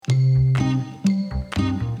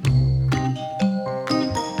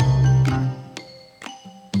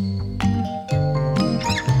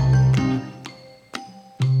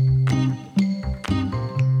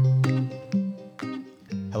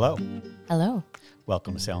Hello.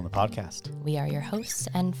 Welcome to Salem, the podcast. We are your hosts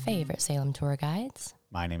and favorite Salem tour guides.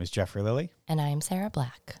 My name is Jeffrey Lilly. And I am Sarah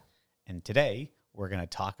Black. And today we're going to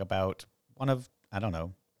talk about one of,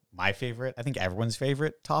 my favorite, I think everyone's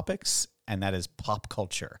favorite topics, and that is pop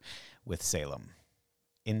culture with Salem.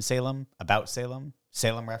 In Salem, about Salem,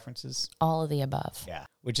 Salem references. All of the above. Yeah,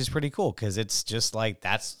 which is pretty cool because it's just like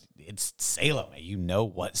it's Salem. You know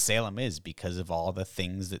what Salem is because of all the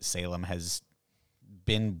things that Salem has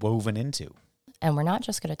been woven into. And we're not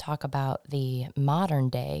just going to talk about the modern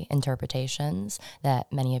day interpretations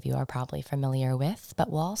that many of you are probably familiar with, but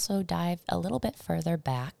we'll also dive a little bit further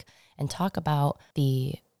back and talk about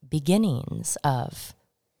the beginnings of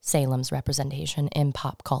Salem's representation in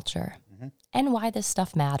pop culture and why this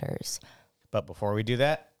stuff matters. But before we do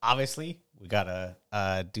that, obviously, we got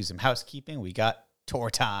to do some housekeeping. We got tour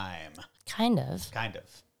time. Kind of.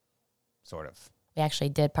 Sort of. We actually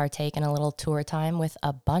did partake in a little tour time with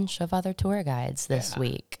a bunch of other tour guides this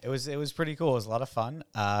week. It was pretty cool. It was a lot of fun.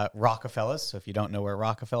 Rockefeller's, so if you don't know where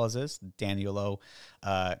Rockefeller's is, Danielo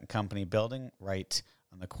Company building right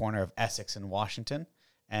on the corner of Essex and Washington.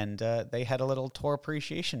 And they had a little tour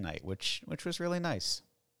appreciation night, which was really nice.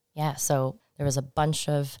 Yeah, so there was a bunch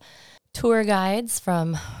of tour guides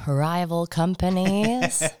from rival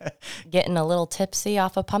companies getting a little tipsy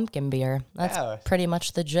off a pumpkin beer. That's pretty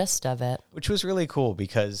much the gist of it. Which was really cool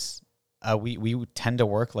because we tend to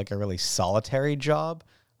work like a really solitary job.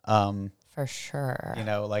 For sure.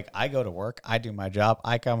 Like I go to work, I do my job,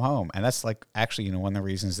 I come home. And that's like actually, one of the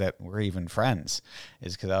reasons that we're even friends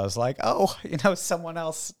is because I was like, someone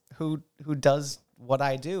else who does what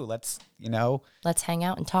I do. Let's hang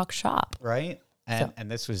out and talk shop. Right.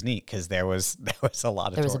 And this was neat because there was a lot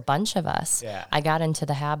of There was a bunch of us. Yeah. I got into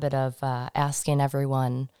the habit of asking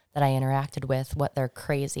everyone that I interacted with what their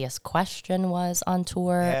craziest question was on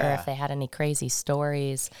tour or if they had any crazy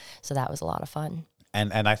stories. So that was a lot of fun.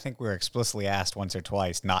 And I think we were explicitly asked once or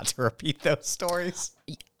twice not to repeat those stories.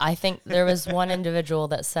 I think there was one individual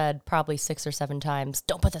that said probably 6 or 7 times,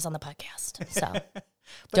 "Don't put this on the podcast."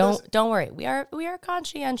 So don't worry. We are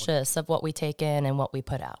conscientious of what we take in and what we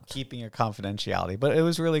put out. Keeping your confidentiality. But it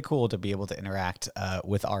was really cool to be able to interact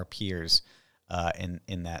with our peers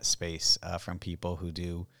in that space from people who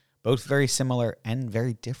do both very similar and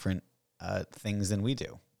very different things than we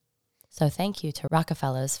do. So thank you to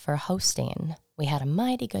Rockefeller's for hosting. We had a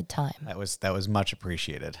mighty good time. That was much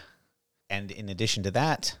appreciated. And in addition to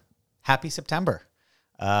that, happy September.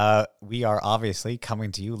 We are obviously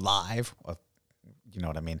coming to you live, you know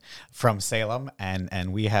what I mean, from Salem,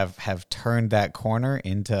 and we have turned that corner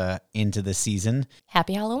into the season.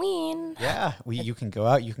 Happy Halloween. Yeah, you can go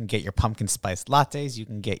out, you can get your pumpkin spice lattes, you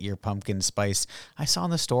can get your pumpkin spice. I saw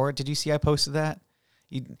in the store, did you see I posted that?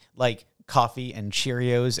 Like coffee and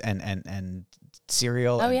Cheerios and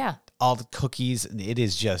cereal. Oh, yeah. All the cookies. It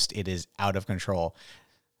is out of control.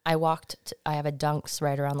 I have a Dunks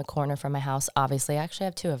right around the corner from my house. Obviously, I actually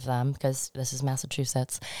have 2 of them because this is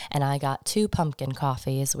Massachusetts. And I got 2 pumpkin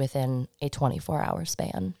coffees within a 24-hour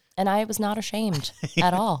span. And I was not ashamed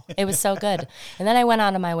at all. It was so good. And then I went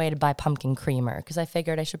out of my way to buy pumpkin creamer because I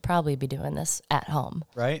figured I should probably be doing this at home.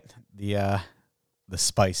 Right? The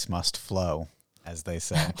spice must flow, as they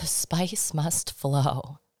say. The spice must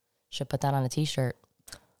flow. Should put that on a T-shirt.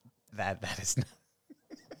 That is not,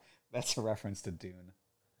 that's a reference to Dune.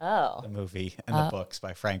 Oh. The movie and the books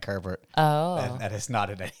by Frank Herbert. Oh. That is not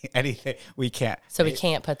in anything. We can't. So we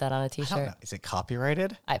can't put that on a T-shirt? I don't know. Is it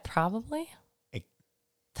copyrighted? The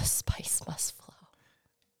spice must flow.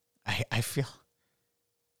 I feel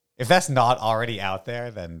if that's not already out there,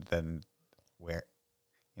 then where,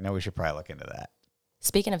 we should probably look into that.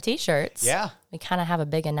 Speaking of T-shirts, yeah, we kind of have a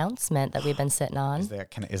big announcement that we've been sitting on.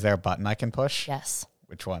 Is there a button I can push? Yes.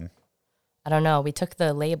 Which one? I don't know. We took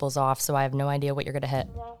the labels off, so I have no idea what you're going to hit.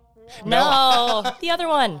 No, the other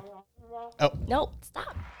one. Oh. Nope,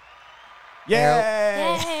 stop.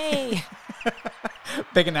 Yay! Yay!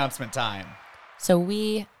 Big announcement time. So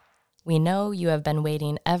we know you have been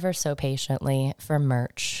waiting ever so patiently for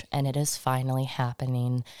merch, and it is finally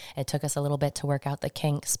happening. It took us a little bit to work out the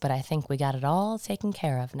kinks, but I think we got it all taken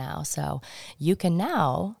care of now. So you can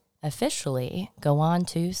now officially go on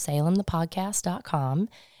to salemthepodcast.com,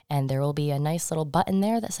 and there will be a nice little button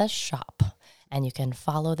there that says shop, and you can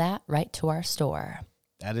follow that right to our store.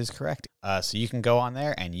 That is correct. So you can go on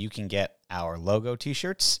there and you can get our logo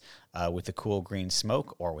T-shirts with the cool green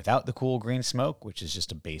smoke or without the cool green smoke, which is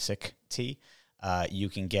just a basic tee. You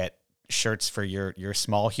can get shirts for your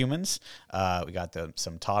small humans. We got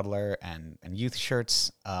some toddler and youth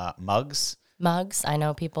shirts, mugs. Mugs. I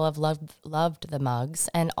know people have loved the mugs,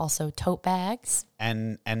 and also tote bags.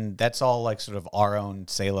 And that's all like sort of our own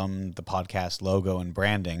Salem, the podcast logo and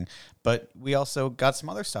branding. But we also got some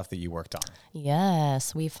other stuff that you worked on.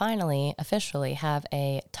 Yes, we finally officially have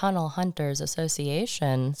a Tunnel Hunters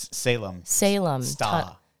Association. Salem.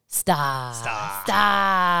 Star.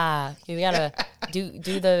 You gotta do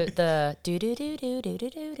the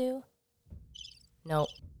do. Nope.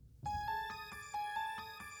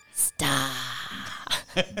 Star.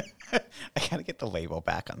 I gotta get the label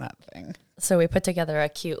back on that thing. So we put together a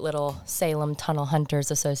cute little Salem Tunnel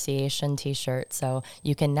Hunters Association t-shirt. So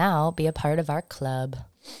you can now be a part of our club.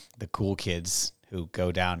 The cool kids who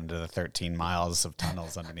go down into the 13 miles of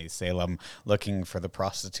tunnels underneath Salem looking for the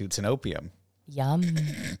prostitutes and opium. Yum.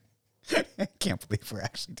 I can't believe we're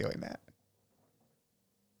actually doing that.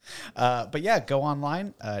 But yeah, go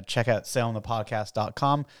online, check out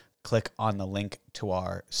salemthepodcast.com, click on the link to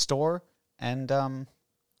our store, and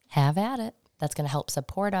have at it. That's going to help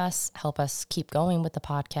support us, help us keep going with the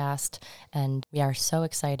podcast. And we are so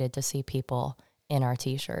excited to see people in our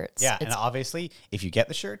t-shirts. Yeah, and obviously, if you get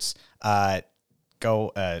the shirts,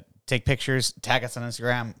 go take pictures, tag us on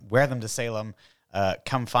Instagram, wear them to Salem,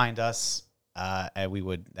 come find us, and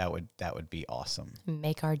that would be awesome.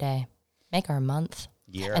 Make our day, make our month.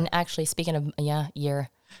 Year. And actually, speaking of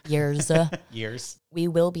years, years, we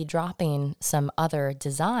will be dropping some other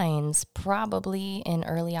designs probably in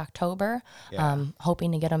early October. Yeah.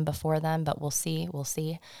 Hoping to get them before then, but we'll see.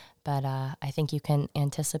 But I think you can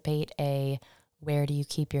anticipate a where do you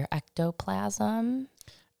keep your ectoplasm?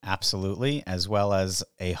 Absolutely, as well as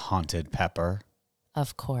a haunted pepper.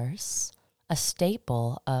 Of course, a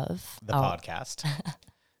staple of the podcast.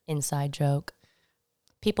 Inside joke.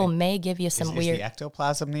 People may give you some weird... Is the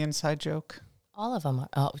ectoplasm the inside joke? All of them are...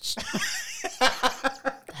 Oh,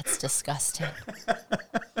 that's disgusting.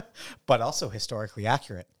 But also historically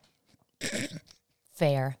accurate.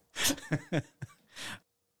 Fair.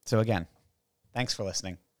 So again, thanks for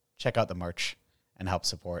listening. Check out the merch and help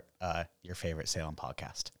support your favorite Salem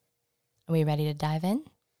podcast. Are we ready to dive in?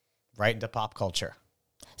 Right into pop culture.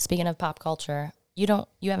 Speaking of pop culture, you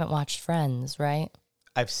haven't watched Friends, right?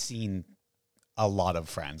 I've seen a lot of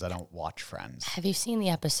Friends. I don't watch Friends. Have you seen the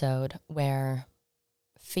episode where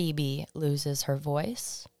Phoebe loses her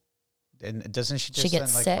voice? And doesn't she just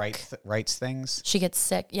gets sick. Writes things? She gets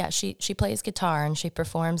sick. Yeah, she plays guitar and she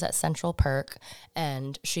performs at Central Perk,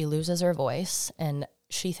 and she loses her voice, and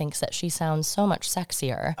she thinks that she sounds so much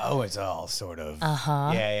sexier. Oh, it's all sort of.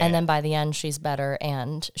 Uh-huh. Yeah. And then by the end, she's better,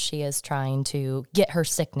 and she is trying to get her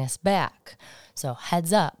sickness back. So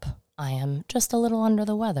heads up, I am just a little under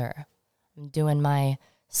the weather. I'm doing my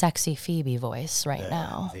sexy Phoebe voice right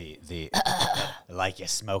now. The like you're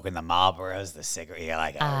smoking the Marlboros, the cigarette. You're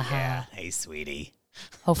like, oh yeah, hey sweetie.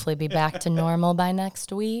 Hopefully be back to normal by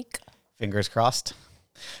next week. Fingers crossed.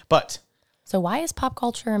 But so why is pop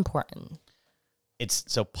culture important?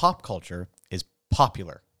 Pop culture is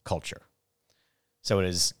popular culture. So it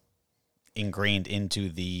is ingrained into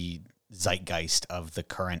the zeitgeist of the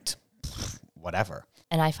current whatever.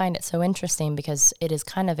 And I find it so interesting because it is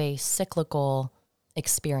kind of a cyclical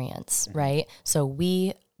experience, right? So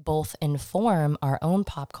we both inform our own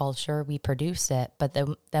pop culture, we produce it, but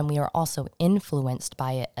then we are also influenced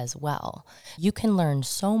by it as well. You can learn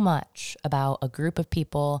so much about a group of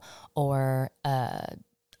people or a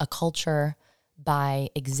culture by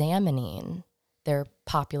examining their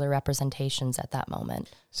popular representations at that moment.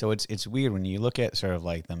 So it's weird when you look at sort of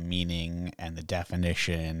like the meaning and the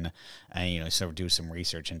definition, and sort of do some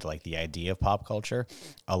research into like the idea of pop culture.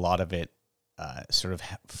 A lot of it sort of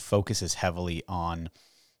focuses heavily on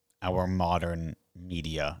our modern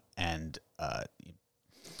media and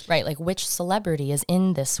right, like which celebrity is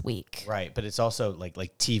in this week. Right, but it's also like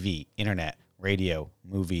TV, internet, radio,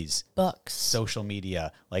 movies, books, social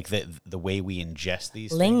media, like the way we ingest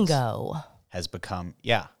these lingo things has become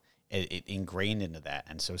it ingrained into that.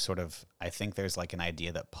 And so sort of I think there's like an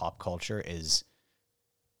idea that pop culture is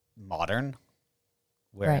modern,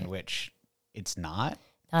 in which it's not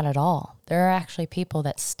at all. There are actually people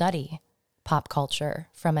that study pop culture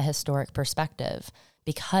from a historic perspective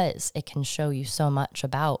because it can show you so much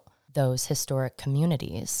about those historic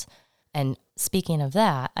communities. And speaking of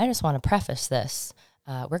that, I just want to preface this.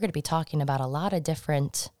 We're going to be talking about a lot of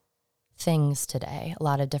different things today, a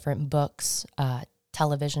lot of different books,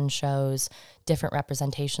 television shows, different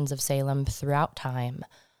representations of Salem throughout time.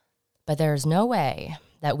 But there's no way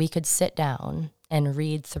that we could sit down and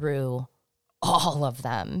read through all of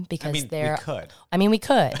them because we could. We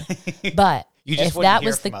could, but you just if wouldn't that hear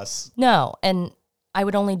was from us. No, and I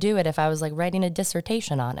would only do it if I was like writing a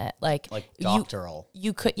dissertation on it. Like doctoral.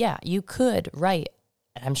 You could write,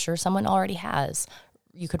 and I'm sure someone already has,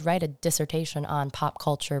 you could write a dissertation on pop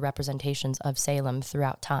culture representations of Salem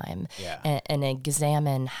throughout time, and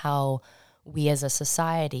examine how we as a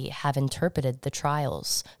society have interpreted the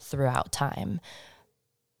trials throughout time.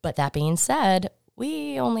 But that being said,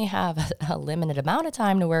 we only have a limited amount of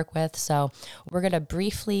time to work with, so we're going to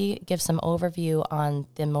briefly give some overview on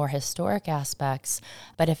the more historic aspects.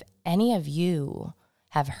 But if any of you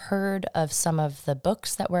have heard of some of the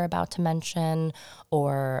books that we're about to mention,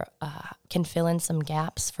 or can fill in some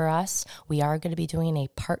gaps for us, we are going to be doing a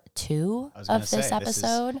part 2 of this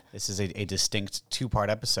episode. This is a distinct 2-part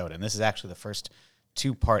episode, and this is actually the first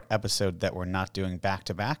 2-part episode that we're not doing back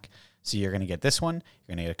to back. So you're going to get this one,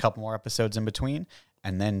 you're going to get a couple more episodes in between,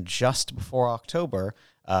 and then just before October,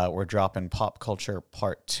 we're dropping Pop Culture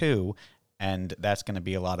Part 2, and that's going to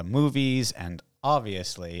be a lot of movies, and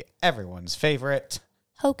obviously everyone's favorite,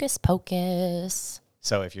 Hocus Pocus.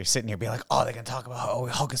 So if you're sitting here being like, oh, they're going to talk about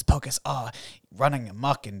Hocus Pocus, running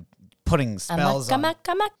amok and putting spells on.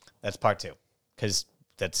 That's part 2, because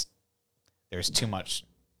there's too much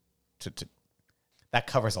to that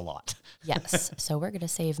covers a lot. Yes. So we're going to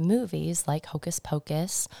save movies like Hocus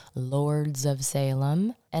Pocus, Lords of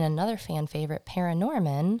Salem, and another fan favorite,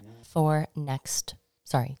 Paranorman, for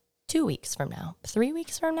 2 weeks from now. 3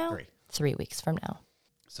 weeks from now? 3 weeks from now.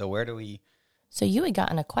 So where do we... So you had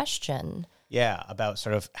gotten a question. Yeah, about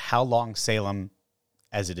sort of how long Salem,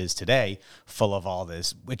 as it is today, full of all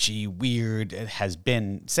this witchy, weird, it has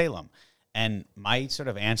been Salem. And my sort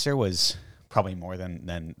of answer was probably more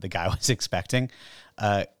than the guy was expecting,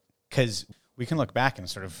 because we can look back and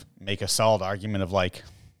sort of make a solid argument of like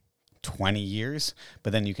 20 years,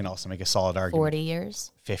 but then you can also make a solid argument. 40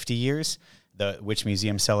 years. 50 years. The Witch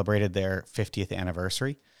Museum celebrated their 50th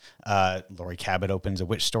anniversary. Laurie Cabot opens a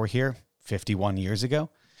witch store here 51 years ago.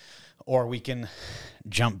 Or we can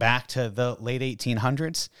jump back to the late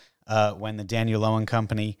 1800s when the Daniel Owen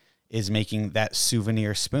Company is making that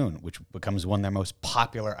souvenir spoon, which becomes one of their most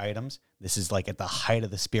popular items. This is like at the height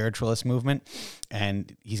of the spiritualist movement.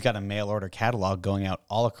 And he's got a mail order catalog going out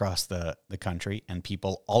all across the country, and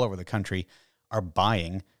people all over the country are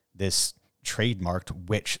buying this trademarked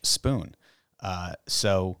witch spoon.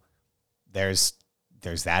 So there's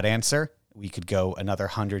that answer. We could go another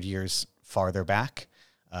 100 years farther back.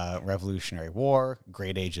 Revolutionary War,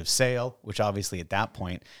 Great Age of Sail, which obviously at that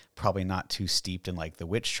point, probably not too steeped in like the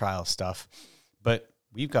witch trial stuff, but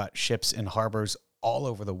we've got ships in harbors all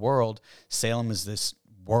over the world. Salem is this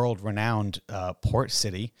world-renowned port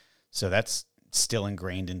city, so that's still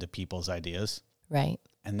ingrained into people's ideas. Right.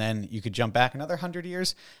 And then you could jump back another 100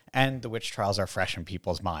 years, and the witch trials are fresh in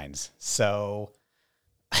people's minds. So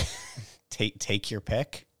take your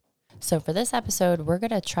pick. So for this episode, we're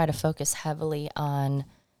going to try to focus heavily on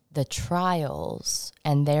the trials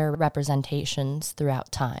and their representations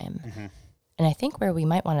throughout time. Mm-hmm. And I think where we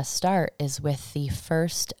might want to start is with the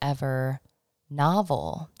first ever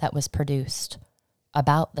novel that was produced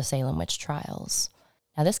about the Salem witch trials.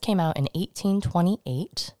 Now, this came out in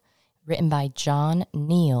 1828, written by John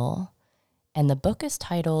Neal, and the book is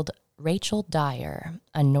titled Rachel Dyer,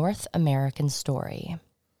 A North American Story.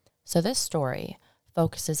 So this story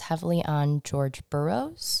focuses heavily on George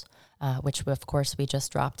Burroughs, which, of course, we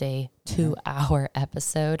just dropped a 2-hour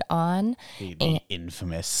episode on. The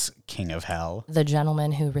infamous King of Hell. The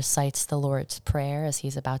gentleman who recites the Lord's Prayer as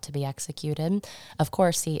he's about to be executed. Of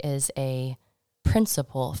course, he is a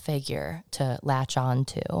principal figure to latch on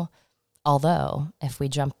to. Although, if we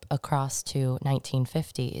jump across to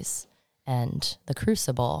 1950s and The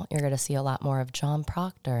Crucible, you're going to see a lot more of John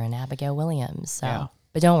Proctor and Abigail Williams. So. Yeah.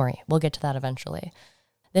 But don't worry, we'll get to that eventually.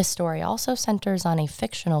 This story also centers on a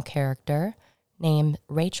fictional character named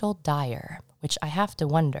Rachel Dyer, which I have to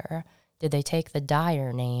wonder, did they take the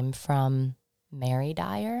Dyer name from Mary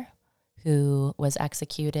Dyer, who was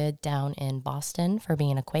executed down in Boston for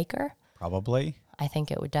being a Quaker? Probably. I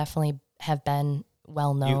think it would definitely have been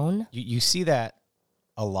well known. You see that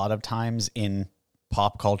a lot of times in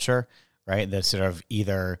pop culture, right? The sort of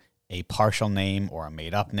either a partial name or a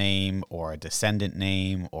made-up name or a descendant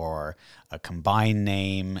name or a combined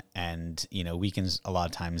name. And, we can a lot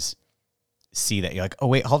of times see that you're like, oh,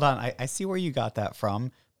 wait, hold on. I see where you got that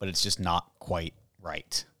from, but it's just not quite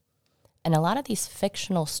right. And a lot of these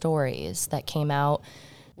fictional stories that came out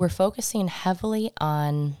were focusing heavily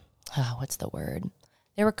on, what's the word?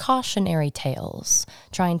 They were cautionary tales,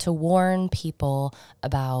 trying to warn people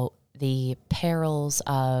about the perils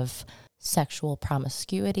of sexual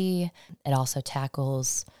promiscuity. It also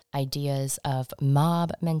tackles ideas of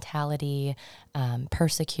mob mentality,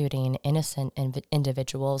 persecuting innocent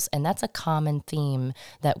individuals. And that's a common theme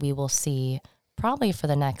that we will see probably for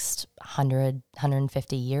the next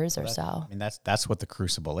 150 years or so. I mean, that's what the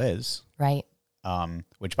Crucible is. Right.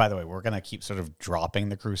 Which, by the way, we're going to keep sort of dropping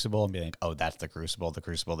the Crucible and be like, oh, that's the Crucible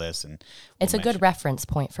this. And it's a good reference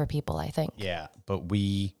point for people, I think. Yeah, but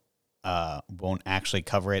we won't actually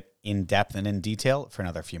cover it in depth and in detail for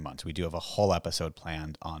another few months. We do have a whole episode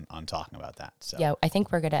planned on talking about that. So yeah, I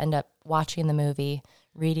think we're going to end up watching the movie,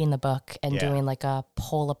 reading the book, and doing like a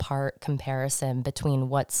pull apart comparison between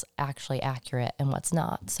what's actually accurate and what's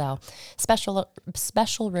not. So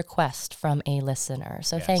special request from a listener.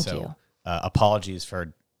 So thank you. Apologies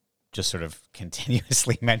for just sort of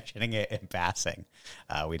continuously mentioning it in passing.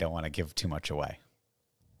 We don't want to give too much away.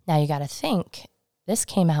 Now you got to think, this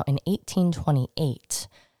came out in 1828.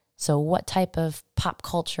 So what type of pop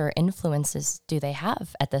culture influences do they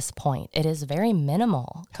have at this point? It is very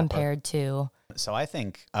minimal compared to... So I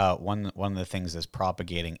think one of the things that's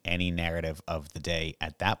propagating any narrative of the day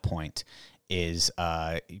at that point is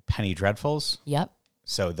penny dreadfuls. Yep.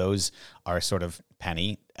 So those are sort of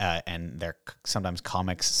penny, and they're sometimes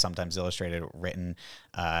comics, sometimes illustrated, written,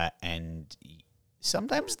 and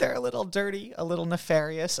sometimes they're a little dirty, a little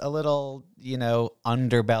nefarious, a little,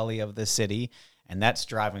 underbelly of the city. And that's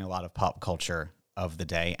driving a lot of pop culture of the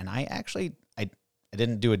day. And I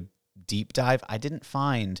didn't do a deep dive. I didn't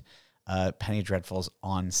find penny dreadfuls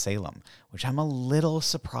on Salem, which I'm a little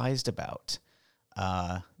surprised about.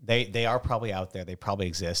 They are probably out there. They probably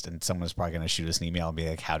exist, and someone's probably going to shoot us an email and be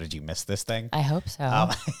like, how did you miss this thing? I hope so.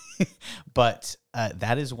 But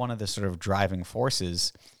that is one of the sort of driving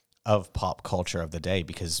forces of pop culture of the day,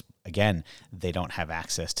 because, again, they don't have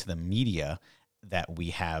access to the media that we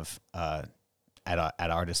have at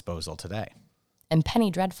our disposal today. And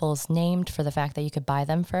penny dreadfuls named for the fact that you could buy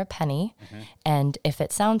them for a penny. Mm-hmm. And if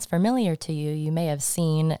it sounds familiar to you, you may have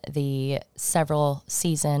seen the several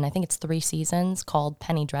season, I think it's 3 seasons, called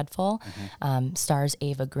Penny Dreadful. Mm-hmm. Stars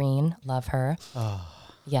Ava Green. Love her. Oh.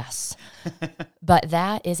 Yes. But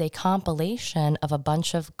that is a compilation of a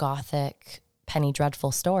bunch of gothic penny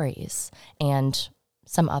dreadful stories and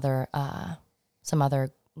some other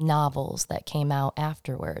novels that came out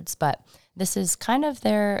afterwards. But this is kind of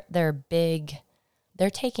their big... They're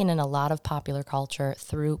taking in a lot of popular culture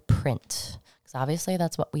through print, because obviously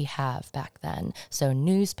that's what we have back then. So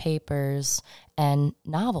newspapers and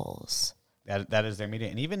novels. That is their media.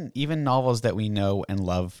 And even novels that we know and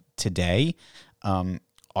love today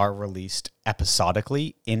are released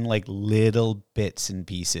episodically in like little bits and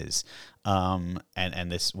pieces. And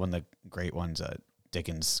this one of the great ones,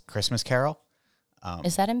 Dickens' Christmas Carol.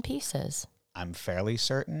 Is that in pieces? I'm fairly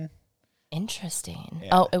certain. Interesting. Yeah.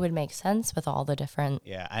 Oh, it would make sense with all the different...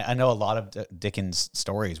 Yeah, I know a lot of Dickens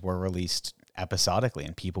stories were released episodically,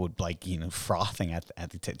 and people would frothing to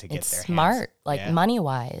get their hands. It's smart,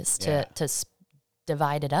 money-wise, to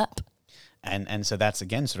divide it up. And so that's,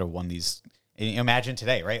 again, sort of one of these... Imagine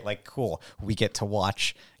today, right? Like, cool, we get to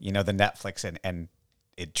watch, the Netflix, and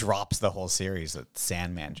it drops the whole series that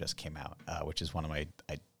Sandman just came out, which is one of my...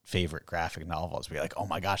 favorite graphic novels. Be like, oh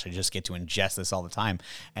my gosh, I just get to ingest this all the time.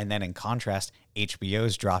 And then in contrast,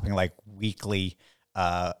 HBO's dropping like weekly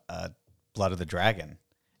Blood of the Dragon.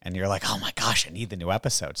 And you're like, oh my gosh, I need the new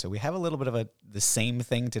episode. So we have a little bit of the same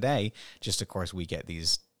thing today. Just, of course, we get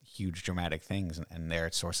these huge dramatic things, and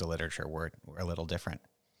their source of literature, we're a little different.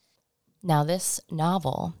 Now this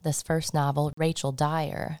first novel, Rachel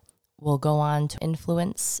Dyer, will go on to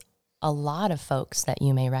influence a lot of folks that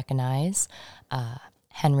you may recognize.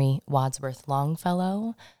 Henry Wadsworth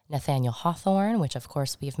Longfellow, Nathaniel Hawthorne, which of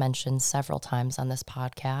course we've mentioned several times on this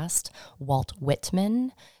podcast, Walt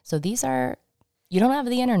Whitman. So you don't have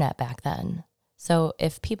the internet back then. So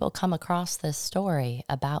if people come across this story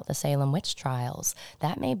about the Salem witch trials,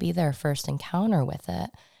 that may be their first encounter with it.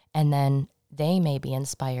 And then they may be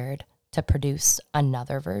inspired to produce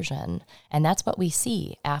another version. And that's what we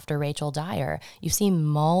see after Rachel Dyer. You see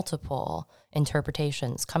multiple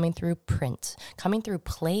interpretations coming through print, coming through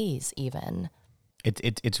plays even.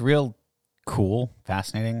 It's real cool,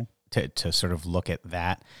 fascinating to sort of look at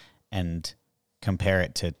that and compare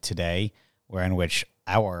it to today, where in which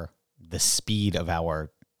the speed of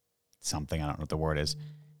our something, I don't know what the word is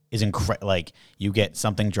incredible. Like, you get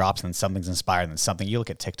something drops and something's inspired, and something, you look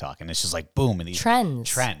at TikTok and it's just like boom, and these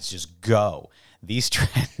trends just go. These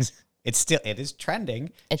trends, it is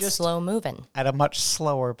trending. It's just slow moving at a much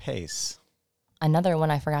slower pace. Another one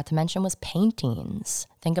I forgot to mention was paintings.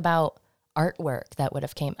 Think about artwork that would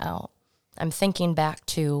have came out. I'm thinking back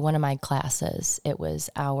to one of my classes. It was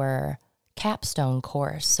our capstone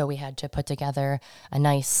course. So we had to put together a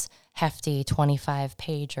nice hefty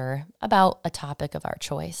 25-pager about a topic of our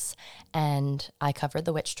choice. And I covered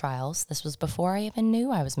the witch trials. This was before I even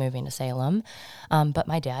knew I was moving to Salem. But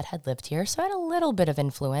my dad had lived here, so I had a little bit of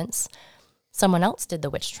influence. Someone else did the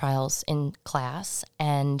witch trials in class,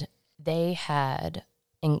 and they had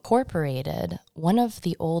incorporated one of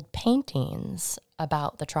the old paintings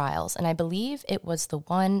about the trials. And I believe it was the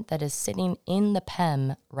one that is sitting in the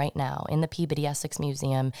PEM right now, in the Peabody Essex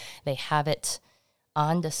Museum. They have it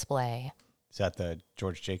on display. Is that the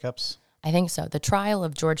George Jacobs? I think so. The Trial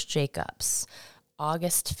of George Jacobs,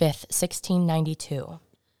 August 5th, 1692.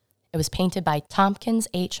 It was painted by Tompkins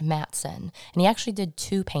H. Matson, and he actually did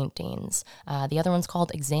two paintings. The other one's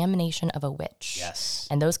called Examination of a Witch. Yes.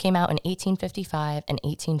 And those came out in 1855 and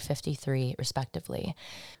 1853, respectively.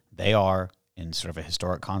 They are, in sort of a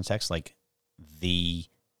historic context, like the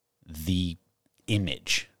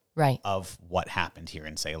image Right. of what happened here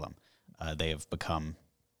in Salem. They have become...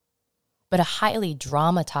 But a highly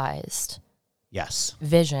dramatized Yes.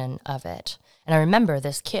 vision of it. And I remember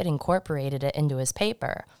this kid incorporated it into his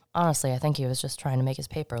paper. Honestly, I think he was just trying to make his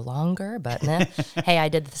paper longer, but hey, I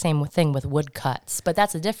did the same thing with woodcuts. But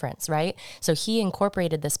that's the difference, right? So he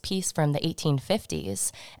incorporated this piece from the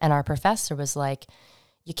 1850s, and our professor was like,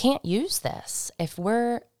 you can't use this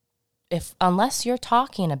unless you're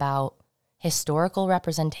talking about historical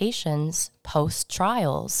representations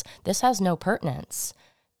post-trials. This has no pertinence.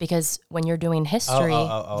 Because when you're doing history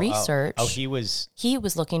research, he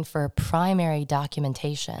was looking for primary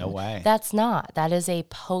documentation. No way. That's not. That is a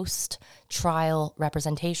post-trial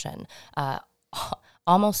representation,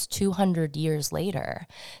 almost 200 years later.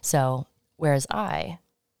 So, whereas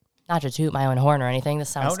not to toot my own horn or anything, this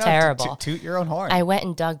sounds terrible. Toot your own horn. I went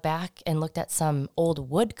and dug back and looked at some old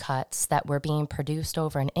woodcuts that were being produced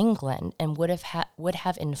over in England and would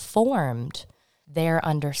have informed their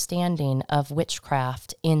understanding of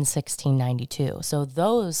witchcraft in 1692. So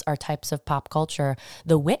those are types of pop culture.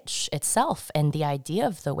 The witch itself and the idea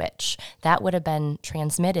of the witch, that would have been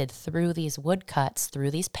transmitted through these woodcuts,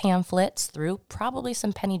 through these pamphlets, through probably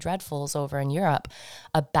some penny dreadfuls over in Europe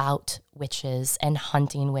about witches and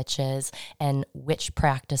hunting witches and witch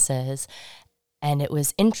practices. And it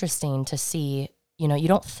was interesting to see. You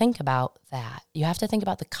don't think about that. You have to think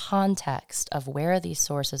about the context of where these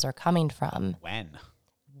sources are coming from.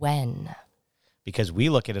 When. Because we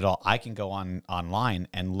look at it all. I can go online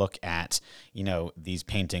and look at, these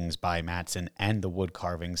paintings by Matson and the wood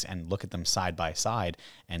carvings and look at them side by side,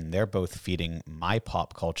 and they're both feeding my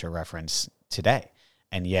pop culture reference today.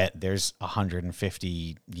 And yet there's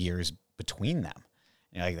 150 years between them.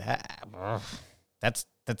 Like that's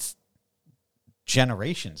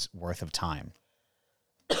generations worth of time.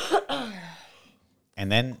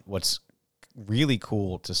 And then what's really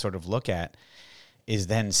cool to sort of look at is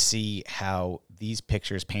then see how these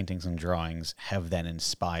pictures, paintings, and drawings have then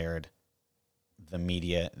inspired the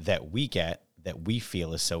media that we get, that we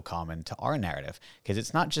feel is so common to our narrative. Because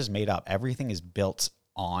it's not just made up. Everything is built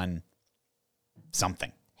on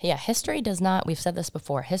something. Yeah, history does not, we've said this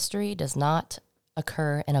before, history does not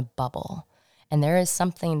occur in a bubble. And there is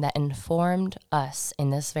something that informed us in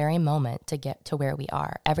this very moment to get to where we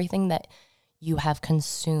are. Everything that you have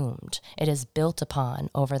consumed, it is built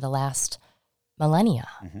upon over the last millennia.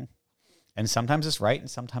 Mm-hmm. And sometimes it's right and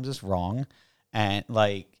sometimes it's wrong. And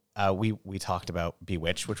we talked about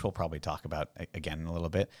Bewitched, which we'll probably talk about again in a little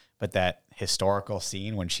bit, but that historical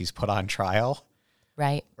scene when she's put on trial.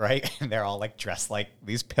 Right. And they're all like dressed like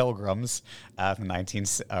these pilgrims of the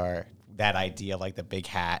 19th, or that idea of like the big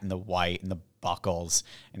hat and the white and the buckles.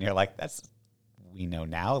 And you're like, we know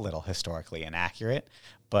now, a little historically inaccurate.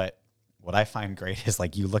 But what I find great is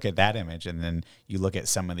like you look at that image and then you look at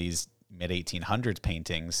some of these mid-1800s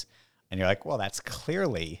paintings and you're like, well, that's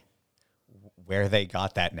clearly where they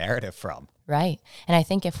got that narrative from. Right. And I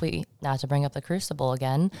think not to bring up the Crucible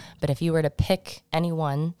again, but if you were to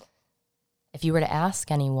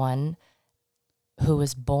ask anyone who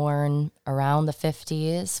was born around the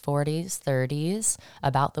 50s, 40s, 30s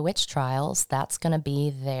about the witch trials, that's going to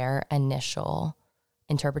be their initial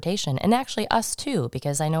interpretation. And actually us too,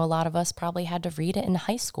 because I know a lot of us probably had to read it in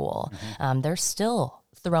high school. Mm-hmm. They're still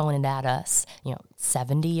throwing it at us,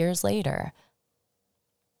 70 years later.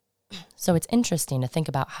 So it's interesting to think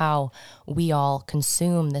about how we all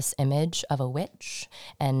consume this image of a witch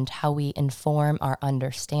and how we inform our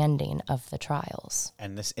understanding of the trials.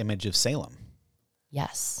 And this image of Salem.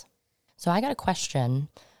 Yes. So I got a question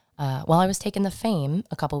while I was taking the fame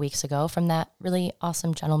a couple weeks ago from that really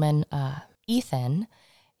awesome gentleman, Ethan.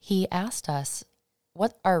 He asked us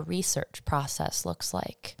what our research process looks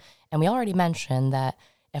like. And we already mentioned that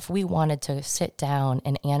if we wanted to sit down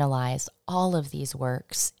and analyze all of these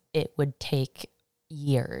works, it would take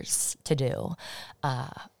years to do.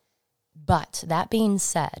 But that being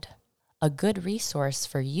said, a good resource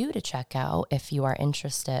for you to check out if you are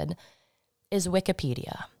interested is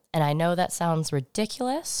Wikipedia. And I know that sounds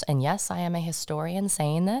ridiculous, and yes, I am a historian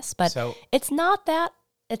saying this, but it's not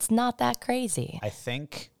that crazy. I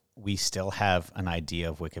think we still have an idea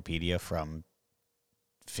of Wikipedia from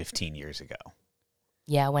 15 years ago.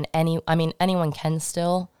 Yeah, anyone can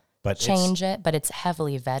still change it, but it's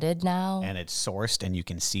heavily vetted now. And it's sourced, and you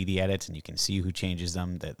can see the edits, and you can see who changes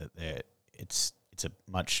them. It's a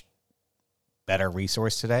much better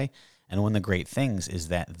resource today. And one of the great things is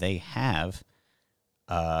that they have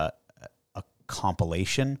a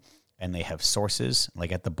compilation, and they have sources.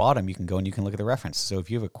 Like at the bottom, you can go and you can look at the reference. So if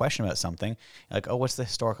you have a question about something, like, oh, what's the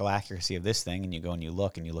historical accuracy of this thing? And you go and you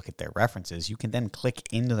look at their references. You can then click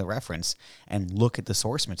into the reference and look at the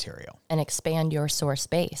source material. And expand your source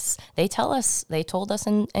base. They told us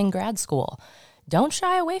in grad school, don't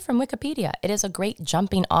shy away from Wikipedia. It is a great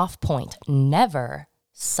jumping off point. Never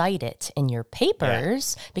cite it in your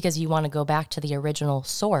papers because you want to go back to the original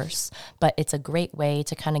source, but it's a great way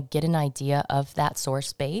to kind of get an idea of that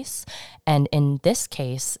source base. And in this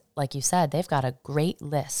case, like you said, they've got a great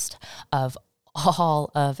list of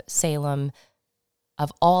all of Salem,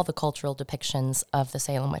 of all the cultural depictions of the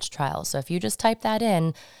Salem witch trials. So if you just type that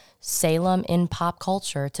in, Salem in pop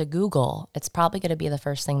culture, to Google, it's probably going to be the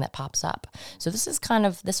first thing that pops up. So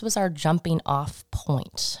this was our jumping off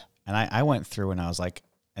point. And I went through and I was like,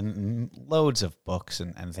 and loads of books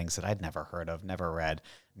and things that I'd never heard of, never read,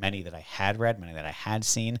 many that I had read, many that I had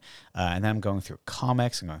seen. And then I'm going through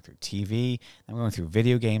comics, I'm going through TV, I'm going through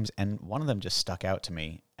video games. And one of them just stuck out to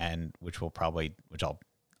me, and which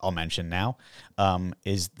I'll mention now,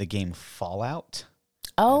 is the game Fallout.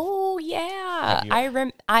 Oh yeah.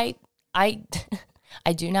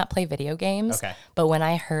 I do not play video games, but when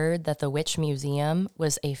I heard that the Witch Museum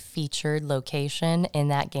was a featured location in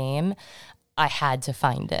that game, I had to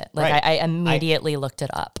find it. I immediately looked it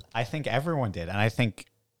up. I think everyone did. And I think,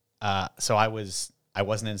 so I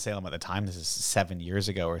wasn't in Salem at the time. This is 7 years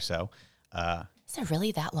ago or so. Is it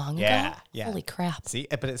really that long ago? Yeah. Holy crap. See,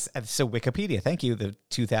 but so Wikipedia, thank you. The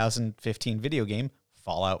 2015 video game,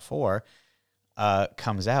 Fallout 4,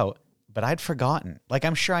 comes out. But I'd forgotten. Like,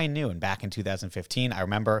 I'm sure I knew. And back in 2015, I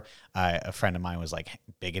remember a friend of mine was like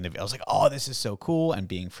big into. I was like, "Oh, this is so cool!" And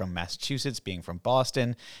being from Massachusetts, being from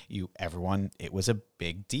Boston, it was a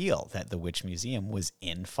big deal that the Witch Museum was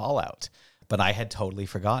in Fallout. But I had totally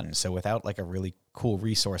forgotten. So without like a really cool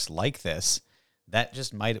resource like this, that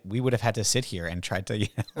just we would have had to sit here and try to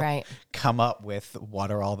come up with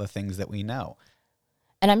what are all the things that we know.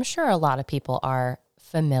 And I'm sure a lot of people are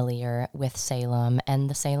familiar with Salem and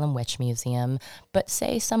the Salem Witch Museum, but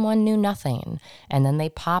say someone knew nothing and then they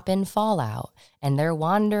pop in Fallout and they're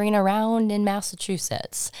wandering around in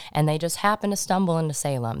Massachusetts and they just happen to stumble into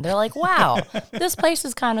Salem. They're like, wow, this place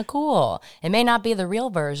is kind of cool. It may not be the real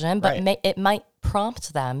version, but it might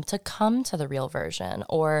prompt them to come to the real version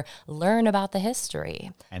or learn about the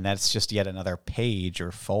history. And that's just yet another page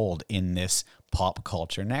or fold in this pop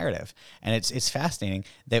culture narrative. And it's fascinating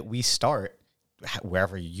that we start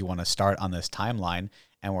wherever you want to start on this timeline,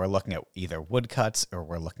 and we're looking at either woodcuts or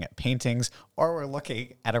we're looking at paintings or we're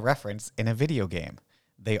looking at a reference in a video game.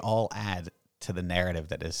 They all add to the narrative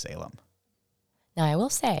that is Salem. Now, I will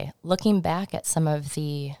say, when you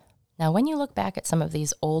look back at some of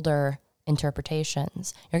these older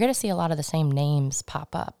interpretations, you're going to see a lot of the same names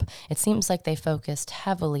pop up. It seems like they focused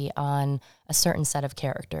heavily on a certain set of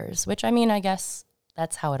characters, which, I guess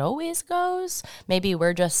that's how it always goes. Maybe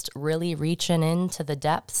we're just really reaching into the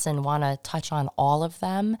depths and want to touch on all of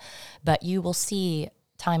them. But you will see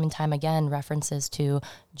time and time again references to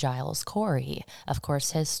Giles Corey. Of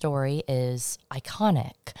course, his story is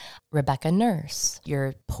iconic. Rebecca Nurse,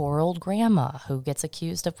 your poor old grandma who gets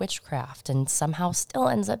accused of witchcraft and somehow still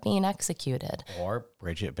ends up being executed. Or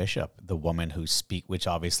Bridget Bishop, the woman who which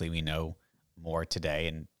obviously we know more today,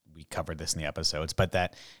 and we covered this in the episodes, but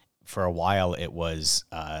that for a while it was,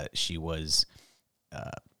 she was...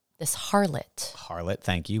 this harlot. Harlot,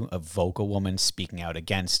 thank you. A vocal woman speaking out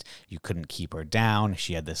against. You couldn't keep her down.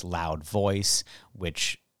 She had this loud voice,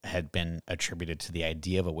 which had been attributed to the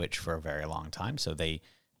idea of a witch for a very long time. So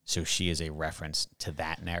she is a reference to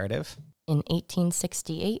that narrative. In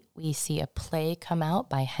 1868, we see a play come out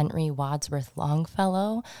by Henry Wadsworth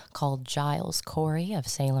Longfellow called Giles Corey of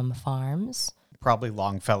Salem Farms. Probably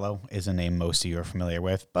Longfellow is a name most of you are familiar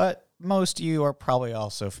with, but most of you are probably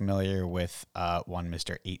also familiar with one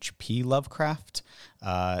Mr. H.P. Lovecraft.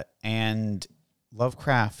 And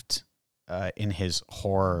Lovecraft in his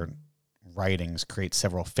horror writings, creates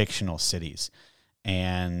several fictional cities.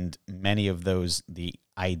 And many of those, the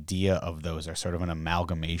idea of those are sort of an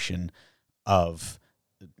amalgamation of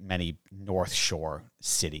many North Shore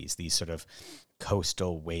cities, these sort of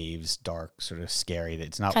coastal waves, dark, sort of scary.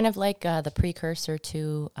 It's not kind of like the precursor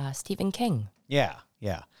to Stephen King. Yeah,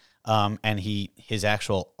 yeah. And his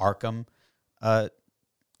actual Arkham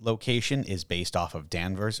location is based off of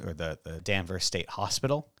Danvers, or the Danvers State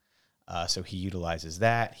Hospital. So he utilizes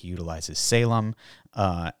that. He utilizes Salem.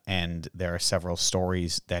 And there are several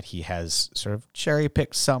stories that he has sort of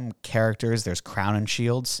cherry-picked some characters. There's Crown and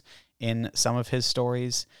Shields in some of his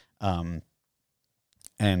stories.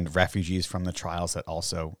 And refugees from the trials that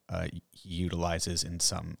also he utilizes in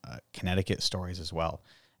some Connecticut stories as well.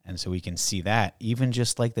 And so we can see that even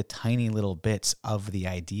just like the tiny little bits of the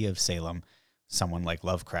idea of Salem, someone like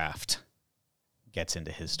Lovecraft gets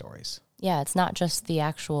into his stories. Yeah, it's not just the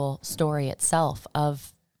actual story itself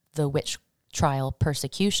of the witch trial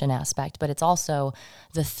persecution aspect, but it's also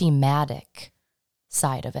the thematic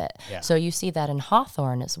side of it. Yeah. So you see that in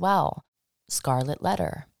Hawthorne as well. Scarlet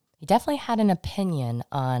Letter. He definitely had an opinion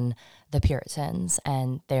on the Puritans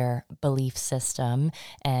and their belief system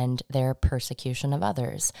and their persecution of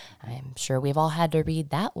others. I'm sure we've all had to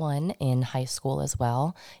read that one in high school as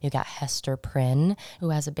well. You got Hester Prynne, who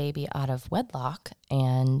has a baby out of wedlock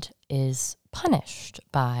and is punished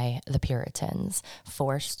by the Puritans,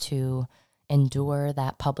 forced to endure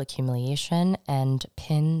that public humiliation and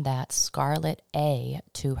pin that scarlet A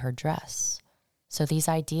to her dress. So these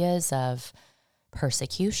ideas of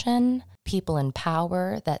persecution, people in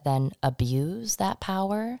power that then abuse that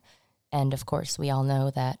power. And of course, we all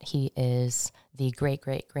know that he is the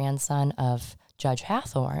great-great-grandson of Judge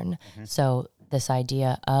Hathorne. Mm-hmm. So this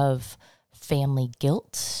idea of family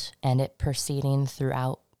guilt and it proceeding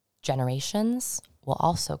throughout generations will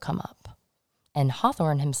also come up. And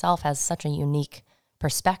Hawthorne himself has such a unique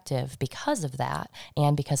perspective because of that,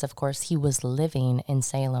 and because, of course, he was living in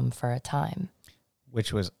Salem for a time.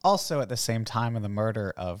 Which was also at the same time of the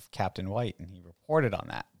murder of Captain White, and he reported on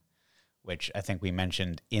that, which I think we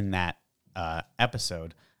mentioned in that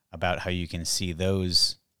episode about how you can see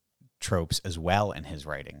those tropes as well in his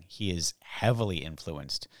writing. He is heavily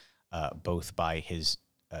influenced both by his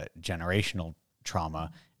generational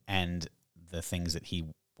trauma and the things that he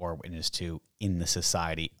bore witness to in the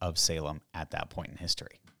society of Salem at that point in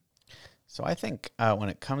history. So I think when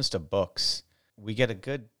it comes to books, we get a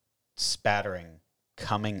good spattering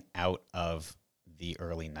coming out of the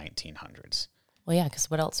early 1900s. Well, yeah, because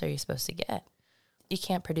what else are you supposed to get? You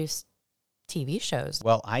can't produce TV shows.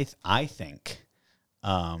 Well, I think,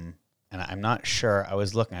 and I'm not sure, I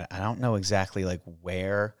was looking at it, I don't know exactly like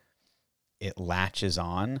where it latches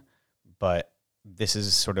on, but this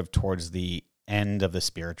is sort of towards the end of the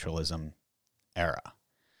spiritualism era.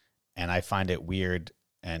 And I find it weird,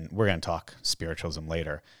 and we're going to talk spiritualism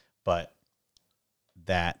later, but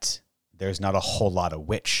that there's not a whole lot of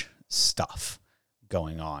witch stuff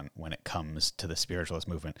going on when it comes to the spiritualist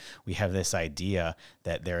movement. We have this idea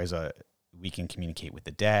that we can communicate with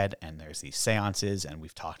the dead, and there's these seances, and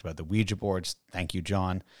we've talked about the Ouija boards. Thank you,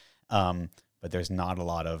 John. But there's not a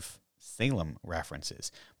lot of Salem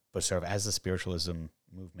references. But sort of as the spiritualism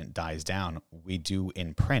movement dies down, we do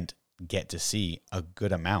in print get to see a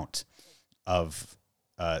good amount of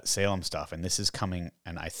Salem stuff, and this is coming,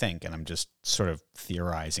 and I think, and I'm just sort of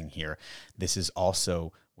theorizing here, this is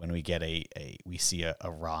also when we get we see a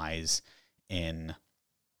rise in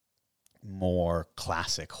more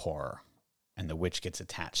classic horror, and the witch gets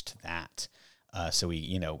attached to that. So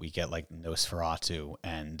we get like Nosferatu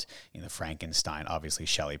and Frankenstein. Obviously,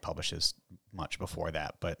 Shelley publishes much before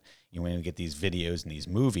that, but when we get these videos and these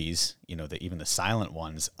movies, even the silent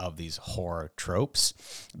ones of these horror tropes,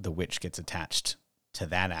 the witch gets attached to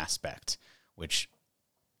that aspect, which,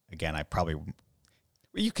 again,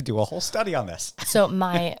 you could do a whole study on this. So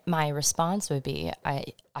my response would be,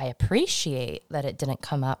 I appreciate that it didn't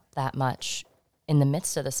come up that much in the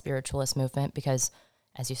midst of the spiritualist movement, because,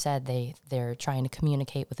 as you said, they're trying to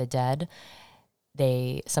communicate with the dead.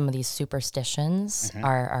 Some of these superstitions mm-hmm.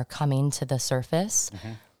 are coming to the surface.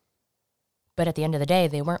 Mm-hmm. But at the end of the day,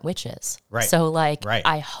 they weren't witches. Right. So, right.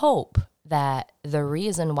 I hope that the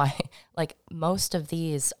reason why, most of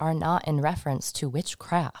these are not in reference to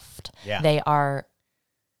witchcraft. Yeah. They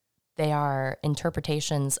are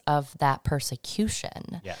interpretations of that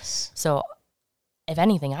persecution. Yes. So, if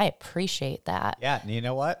anything, I appreciate that. Yeah, and you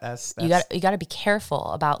know what? That's you got to be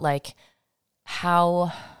careful about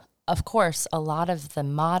how, of course, a lot of the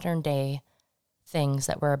modern day things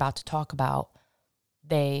that we're about to talk about,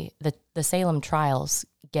 the Salem trials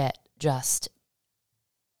get just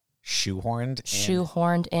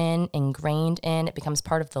shoehorned in, ingrained in. It becomes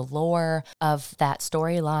part of the lore of that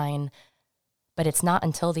storyline. But it's not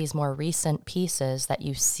until these more recent pieces that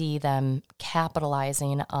you see them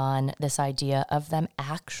capitalizing on this idea of them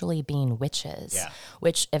actually being witches,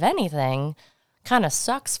 which, if anything, kind of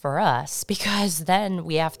sucks for us because then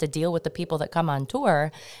we have to deal with the people that come on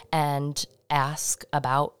tour and ask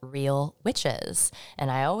about real witches. And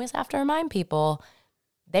I always have to remind people,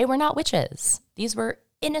 they were not witches. These were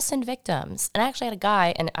innocent victims. And I actually had a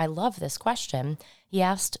guy, and I love this question. He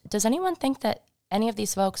asked, does anyone think that any of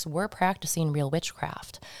these folks were practicing real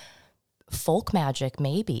witchcraft? Folk magic,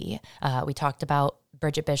 maybe. We talked about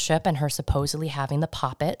Bridget Bishop and her supposedly having the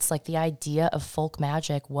poppets. Like, the idea of folk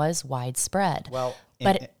magic was widespread. Well,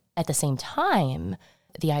 but at the same time,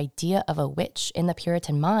 the idea of a witch in the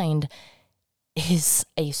Puritan mind is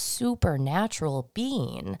a supernatural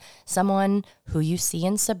being, someone who you see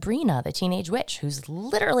in Sabrina, the Teenage Witch, who's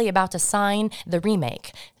literally about to sign the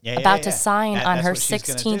remake, to sign on her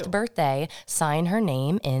 16th birthday, sign her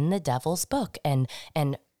name in the devil's book and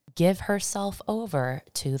give herself over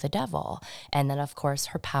to the devil. And then, of course,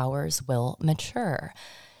 her powers will mature.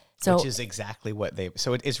 So, which is exactly what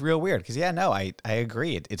it's real weird because, I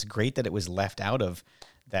agree. It's great that it was left out of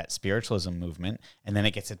that spiritualism movement, and then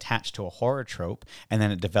it gets attached to a horror trope, and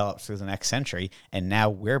then it develops through the next century, and now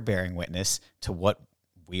we're bearing witness to what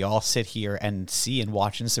we all sit here and see and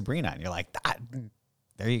watch in Sabrina, and you're like,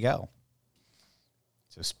 there you go.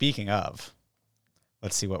 So speaking of,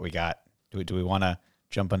 let's see what we got. Do we want to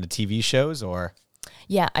jump onto TV shows or?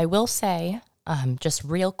 Yeah, I will say, just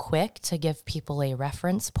real quick to give people a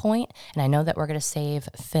reference point, and I know that we're going to save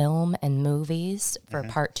film and movies for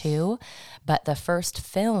part 2, but the first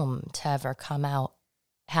film to ever come out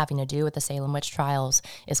having to do with the Salem witch trials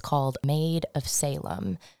is called Maid of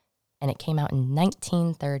Salem, and it came out in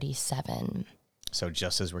 1937. So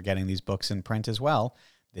just as we're getting these books in print as well,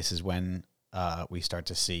 this is when we start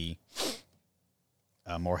to see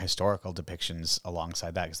more historical depictions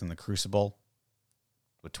alongside that, because then The Crucible,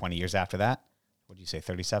 20 years after that, what did you say,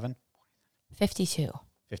 37? 52.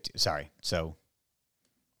 50, sorry. So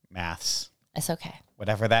maths. It's okay.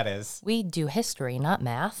 Whatever that is. We do history, not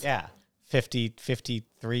math. Yeah.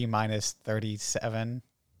 53 minus 37.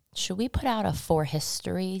 Should we put out a For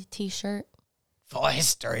History t-shirt? For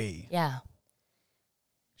History. Yeah.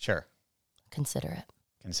 Sure. Consider it.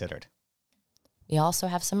 Considered. We also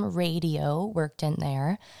have some radio worked in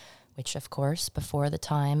there, which, of course, before the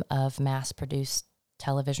time of mass-produced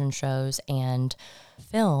television shows and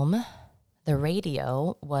film, the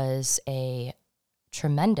radio was a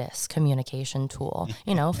tremendous communication tool.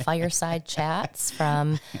 Fireside chats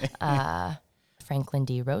from Franklin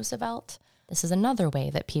D. Roosevelt. This is another way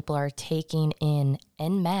that people are taking in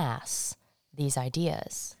en masse these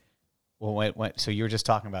ideas. Well, wait, so you were just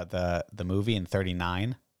talking about the movie in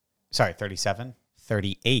 39? Sorry, 37?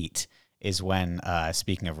 38 is when,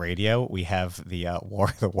 speaking of radio, we have the War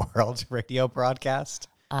of the Worlds radio broadcast.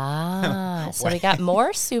 So we got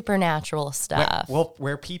more supernatural stuff.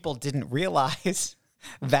 Where people didn't realize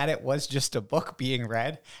that it was just a book being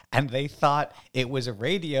read, and they thought it was a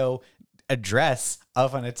radio address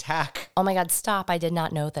of an attack. Oh my God, stop. I did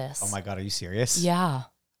not know this. Oh my God, are you serious? Yeah.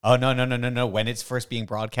 Oh, no. When it's first being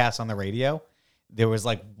broadcast on the radio, there was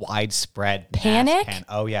like widespread panic.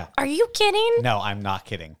 Oh, yeah. Are you kidding? No, I'm not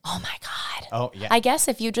kidding. Oh my God. Oh, yeah. I guess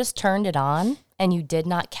if you just turned it on and you did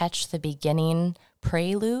not catch the beginning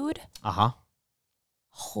prelude.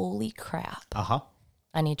 Holy crap.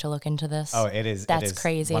 I need to look into this. Oh, it is. That's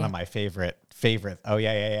crazy. One of my favorite. Oh,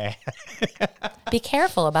 yeah. Be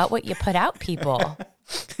careful about what you put out, people.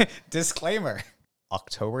 Disclaimer.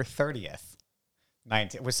 October 30th.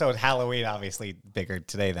 19. So Halloween, obviously bigger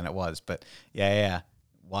today than it was, but yeah.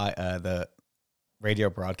 Why the radio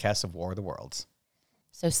broadcast of War of the Worlds.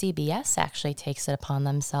 So CBS actually takes it upon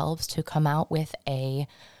themselves to come out with a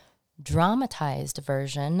dramatized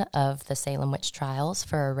version of the Salem witch trials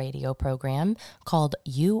for a radio program called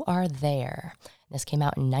You Are There. This came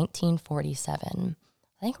out in 1947.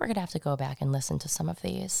 I think we're going to have to go back and listen to some of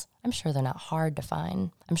these. I'm sure they're not hard to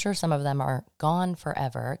find. I'm sure some of them are gone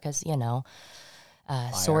forever because,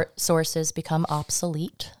 sources become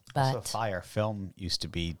obsolete. But also, fire film used to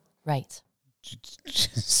be right,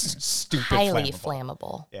 stupid, highly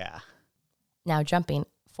flammable. Yeah. Now jumping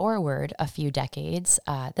forward a few decades,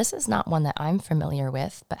 this is not one that I'm familiar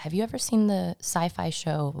with, but have you ever seen the sci-fi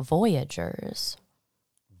show Voyagers?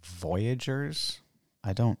 Voyagers?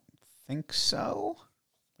 I don't think so.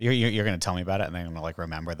 You're going to tell me about it, and then I'm going to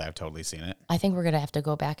remember that I've totally seen it. I think we're going to have to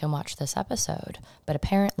go back and watch this episode. But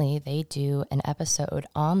apparently they do an episode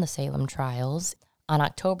on the Salem trials On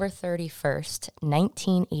October 31st,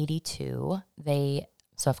 1982,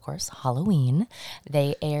 so of course, Halloween,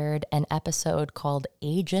 they aired an episode called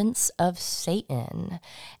Agents of Satan.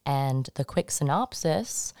 And the quick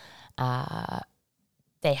synopsis,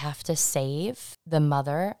 they have to save the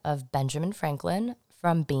mother of Benjamin Franklin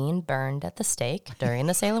from being burned at the stake during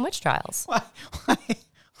the Salem witch trials. Why?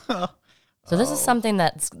 So this is something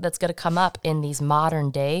that's going to come up in these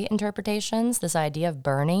modern day interpretations, this idea of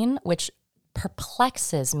burning, which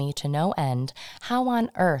perplexes me to no end. How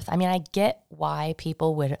on earth? I mean, I get why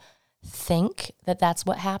people would think that that's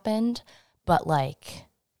what happened, but like,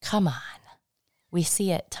 come on. We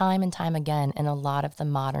see it time and time again in a lot of the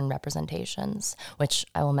modern representations, which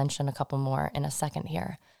I will mention a couple more in a second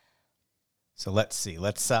here. So let's see.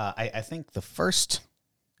 I think the first,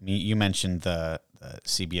 you mentioned the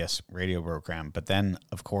CBS radio program, but then,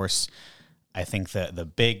 of course, I think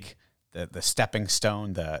the big, the stepping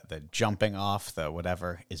stone, the jumping off, the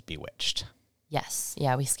whatever is Bewitched. Yes.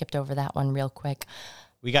 Yeah, we skipped over that one real quick.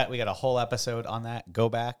 We got a whole episode on that. Go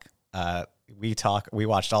back. We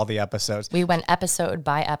watched all the episodes. We went episode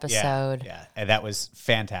by episode. Yeah, and that was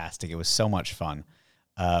fantastic. It was so much fun.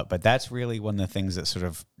 But that's really one of the things that sort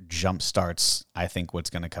of jump starts, I think, what's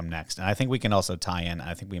going to come next. And I think we can also tie in.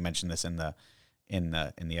 I think we mentioned this in the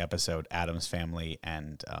episode, Addams Family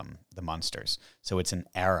and the Munsters. So it's an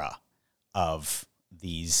era of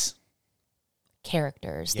these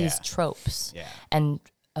characters, these tropes. Yeah. And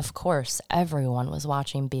of course, everyone was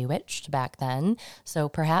watching Bewitched back then, so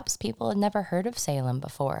perhaps people had never heard of Salem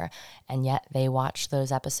before, and yet they watched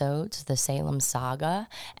those episodes, the Salem saga,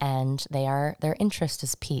 and their interest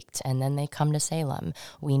is piqued, and then they come to Salem.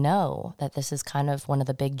 We know that this is kind of one of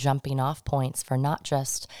the big jumping off points for not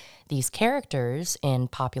just these characters in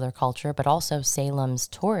popular culture, but also Salem's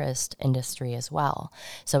tourist industry as well.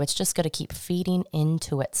 So it's just going to keep feeding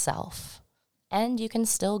into itself. And you can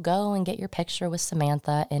still go and get your picture with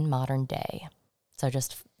Samantha in modern day. So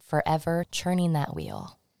just forever churning that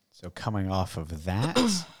wheel. So coming off of that,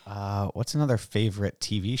 what's another favorite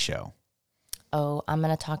TV show? Oh, I'm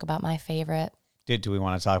going to talk about my favorite. Do we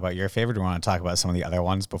want to talk about your favorite, or do we want to talk about some of the other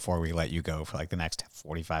ones before we let you go for like the next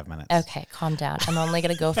 45 minutes? Okay, calm down. I'm only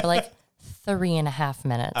going to go for like 3.5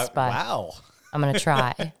 minutes. But wow. I'm going to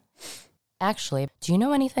try. Actually, do you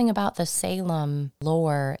know anything about the Salem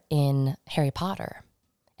lore in Harry Potter?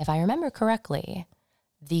 If I remember correctly,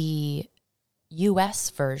 the U.S.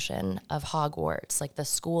 version of Hogwarts, like the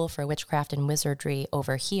school for witchcraft and wizardry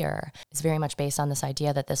over here, is very much based on this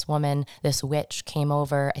idea that this woman, this witch, came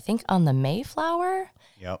over, I think, on the Mayflower.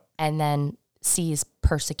 Yep. And then sees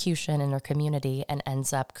persecution in her community and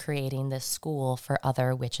ends up creating this school for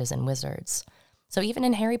other witches and wizards. So even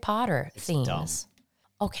in Harry Potter themes. Dumb.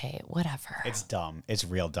 Okay, whatever. It's dumb. It's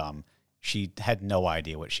real dumb. She had no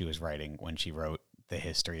idea what she was writing when she wrote the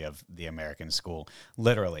history of the American school.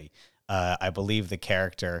 Literally. I believe the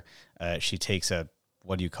character, she takes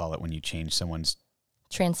what do you call it when you change someone's...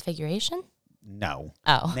 Transfiguration? No.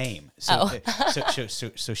 Oh. Name. So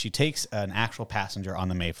she takes an actual passenger on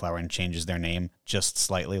the Mayflower and changes their name just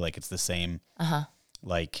slightly, like it's the same,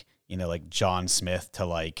 like John Smith to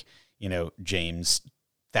like, James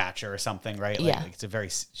Thatcher or something, right? Like it's a very,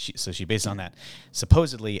 so she based on that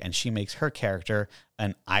supposedly, and she makes her character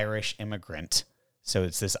an Irish immigrant. So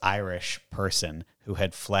it's this Irish person who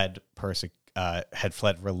had fled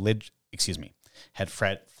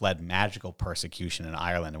magical persecution in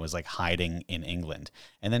Ireland and was like hiding in England.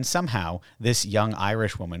 And then somehow this young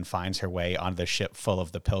Irish woman finds her way onto the ship full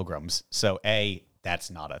of the pilgrims. So that's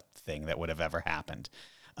not a thing that would have ever happened.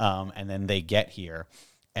 And then they get here,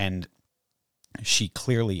 and she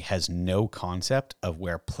clearly has no concept of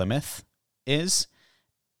where Plymouth is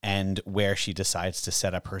and where she decides to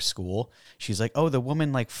set up her school. She's like, oh, the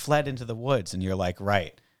woman like fled into the woods. And you're like,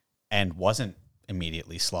 right. And wasn't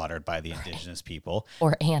immediately slaughtered by the indigenous people.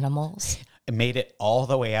 Or animals. It made it all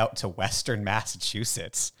the way out to Western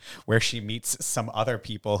Massachusetts, where she meets some other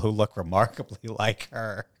people who look remarkably like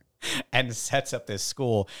her and sets up this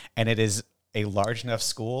school. And it is a large enough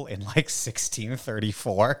school in like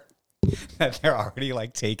 1634 that they're already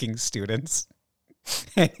like taking students.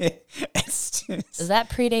 Does that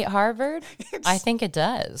predate Harvard? I think it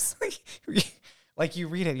does. Like you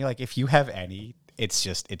read it and you're like, if you have any, it's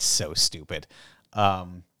so stupid.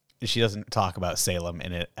 She doesn't talk about Salem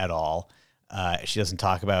in it at all. She doesn't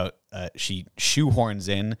talk about, she shoehorns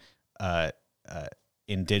in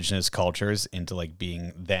indigenous cultures into like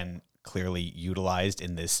being then clearly utilized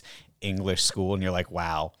in this English school. And you're like,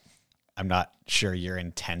 wow, I'm not sure you're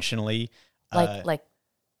intentionally like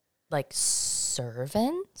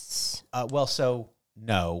servants. Well, so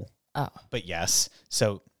no, oh, but yes.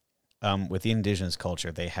 So with the indigenous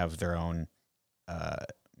culture, they have their own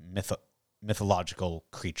mythological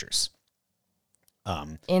creatures.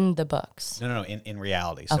 In the books. No, in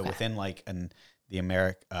reality. So within like the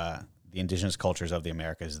indigenous cultures of the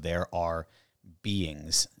Americas, there are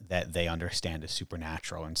beings that they understand as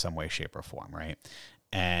supernatural in some way, shape, or form, right?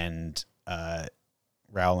 And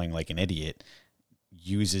Rowling, like an idiot,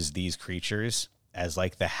 uses these creatures as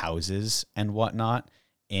like the houses and whatnot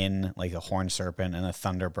in like a horned serpent and a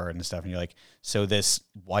thunderbird and stuff. And you're like, so this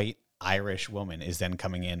white Irish woman is then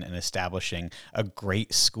coming in and establishing a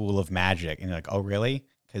great school of magic. And you're like, oh, really?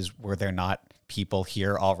 Because were there not people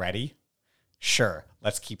here already? Sure,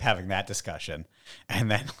 let's keep having that discussion.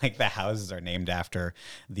 And then like the houses are named after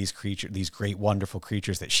these great, wonderful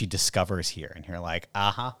creatures that she discovers here. And you're like,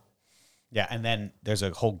 uh-huh. Yeah, and then there's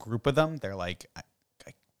a whole group of them. They're like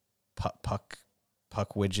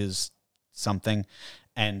Puckwidges something.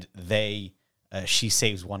 And she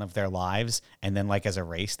saves one of their lives. And then like as a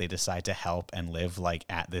race, they decide to help and live like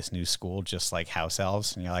at this new school, just like house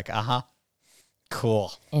elves. And you're like, uh-huh.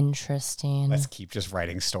 Cool. Interesting. Let's keep just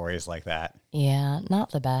writing stories like that. Yeah,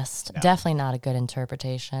 not the best. No. Definitely not a good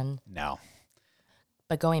interpretation. No.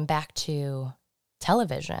 But going back to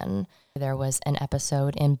television, there was an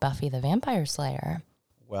episode in Buffy the Vampire Slayer.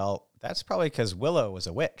 Well, that's probably because Willow was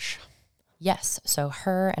a witch. Yes, so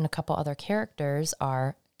her and a couple other characters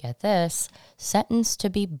are, get this, sentenced to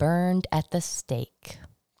be burned at the stake.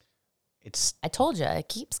 I told you, it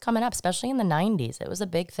keeps coming up, especially in the 90s. It was a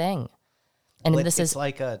big thing. And well, this it's is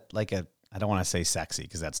like a I don't want to say sexy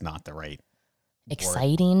because that's not the right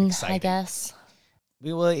exciting, I guess.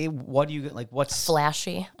 What do you like? What's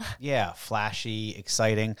flashy? Yeah, flashy,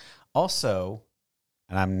 exciting. Also,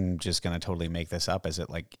 and I'm just gonna totally make this up as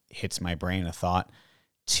it like hits my brain a thought.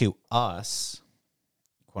 To us,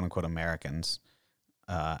 quote unquote Americans,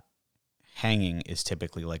 hanging is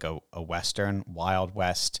typically like a Western, Wild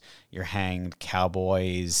West. You're hanged,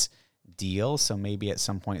 cowboys deal. So maybe at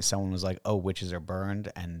some point someone was like, "Oh, witches are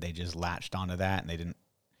burned," and they just latched onto that, and they didn't.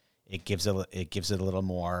 It gives it a little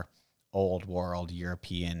more old world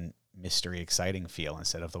European mystery, exciting feel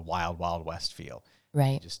instead of the wild West feel.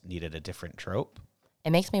 Right. You just needed a different trope.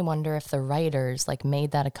 It makes me wonder if the writers like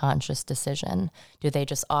made that a conscious decision. Do they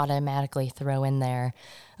just automatically throw in there,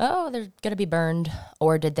 "Oh, they're gonna be burned,"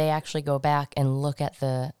 or did they actually go back and look at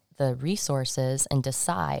the resources and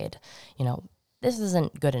decide, this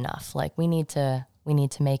isn't good enough. Like we need to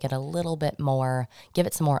make it a little bit more, give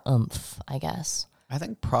it some more oomph, I guess. I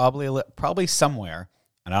think probably somewhere,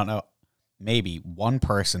 and I don't know, maybe one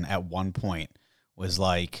person at one point was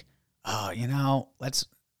like, "Oh, let's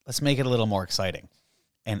make it a little more exciting."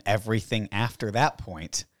 And everything after that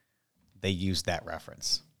point, they used that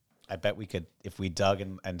reference. I bet we could, if we dug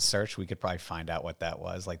and searched, we could probably find out what that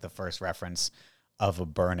was, like the first reference of a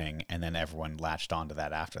burning, and then everyone latched onto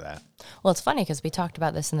that after that. Well, it's funny because we talked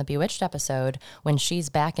about this in the Bewitched episode when she's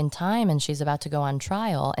back in time and she's about to go on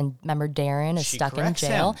trial. And remember, Darren is stuck in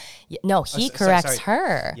jail. No, he corrects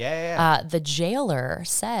her. Yeah. The jailer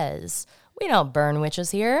says, "We don't burn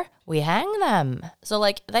witches here. We hang them." So,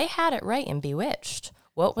 like, they had it right in Bewitched.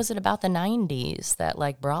 What was it about the 90s that,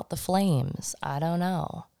 like, brought the flames? I don't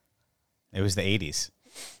know. It was the 80s.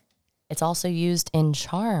 It's also used in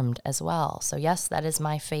Charmed as well. So yes, that is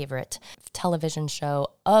my favorite television show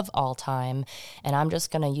of all time. And I'm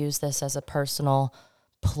just going to use this as a personal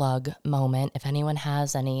plug moment. If anyone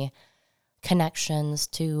has any connections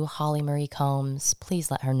to Holly Marie Combs,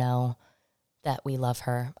 please let her know that we love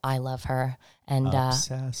her. I love her. And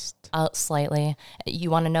obsessed. Slightly. You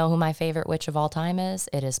want to know who my favorite witch of all time is?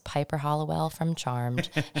 It is Piper Hollowell from Charmed.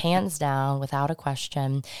 Hands down, without a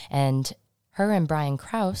question. And her and Brian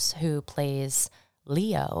Krause, who plays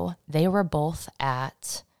Leo, they were both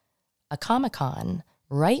at a Comic-Con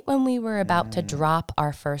right when we were about to drop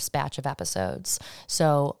our first batch of episodes.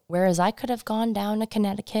 So whereas I could have gone down to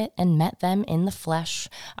Connecticut and met them in the flesh,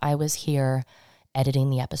 I was here editing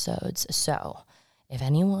the episodes. So if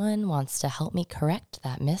anyone wants to help me correct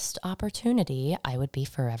that missed opportunity, I would be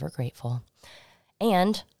forever grateful.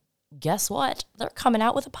 And guess what? They're coming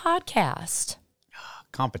out with a podcast.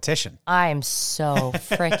 Competition. I'm so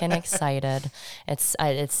freaking excited.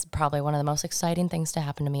 It's probably one of the most exciting things to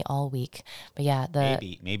happen to me all week. But yeah,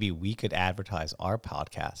 maybe we could advertise our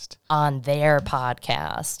podcast on their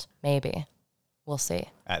podcast. Maybe. We'll see.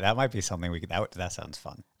 That might be something we could. That sounds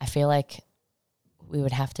fun. I feel like we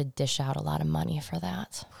would have to dish out a lot of money for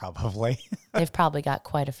that. Probably. They've probably got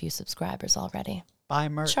quite a few subscribers already. Buy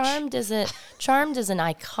merch. Charmed is an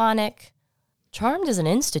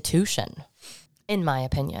institution. In my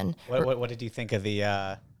opinion. What did you think of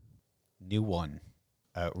the new one?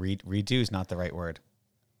 Redo is not the right word.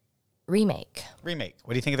 Remake. Remake.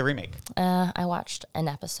 What do you think of the remake? I watched an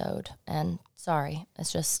episode, and sorry,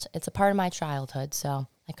 it's a part of my childhood, so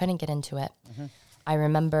I couldn't get into it. Mm-hmm. I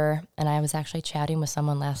remember, and I was actually chatting with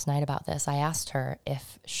someone last night about this. I asked her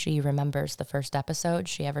if she remembers the first episode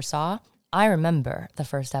she ever saw. I remember the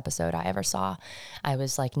first episode I ever saw. I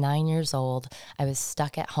was like 9 years old. I was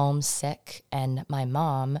stuck at home sick, and my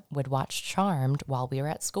mom would watch Charmed while we were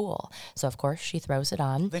at school. So, of course, she throws it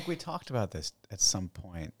on. I think we talked about this at some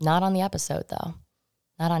point. Not on the episode, though.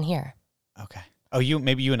 Not on here. Okay. Oh,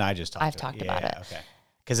 maybe you and I just talked I've talked about it. Okay.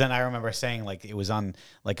 Because then I remember saying like it was on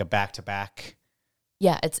like a back-to-back.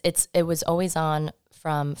 Yeah, it was always on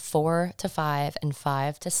from 4 to 5 and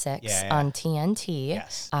 5 to 6 on TNT.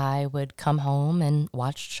 Yes. I would come home and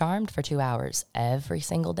watch Charmed for 2 hours every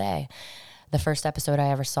single day. The first episode I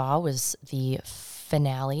ever saw was the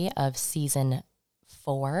finale of season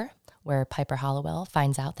 4, where Piper Halliwell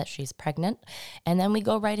finds out that she's pregnant. And then we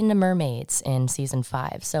go right into mermaids in season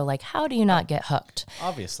 5. So, like, how do you not get hooked?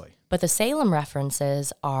 Obviously. But the Salem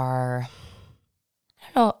references are...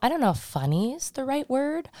 I don't know if funny is the right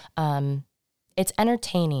word. It's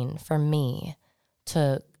entertaining for me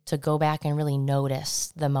to go back and really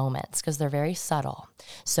notice the moments because they're very subtle.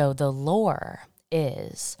 So the lore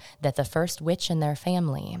is that the first witch in their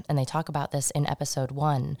family, and they talk about this in episode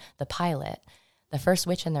 1, the pilot, the first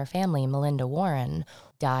witch in their family, Melinda Warren,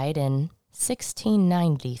 died in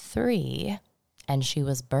 1693, and she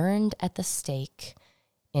was burned at the stake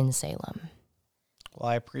in Salem. Well,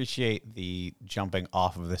 I appreciate the jumping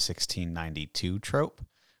off of the 1692 trope,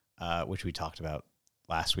 which we talked about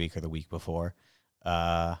last week or the week before.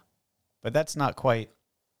 But that's not quite...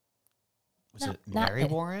 Was it Mary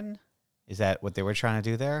Warren? Is that what they were trying to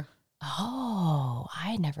do there? Oh,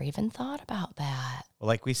 I never even thought about that. Well,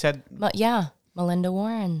 like we said... But yeah, Melinda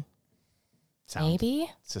Warren. Maybe?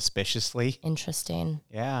 Suspiciously. Interesting.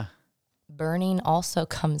 Yeah. Burning also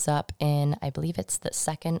comes up in, I believe it's the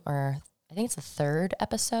second or... I think it's the third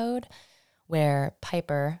episode where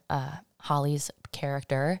Piper, Holly's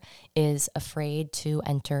character, is afraid to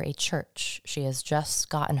enter a church. She has just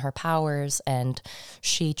gotten her powers, and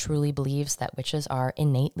she truly believes that witches are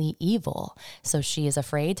innately evil. So she is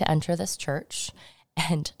afraid to enter this church.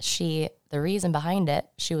 And the reason behind it,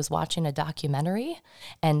 she was watching a documentary,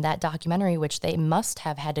 and that documentary, which they must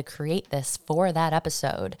have had to create this for that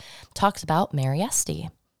episode, talks about Mary Esty,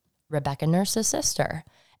 Rebecca Nurse's sister.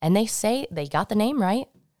 And they say they got the name right,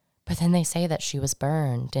 but then they say that she was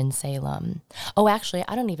burned in Salem. Oh, actually,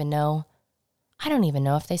 I don't even know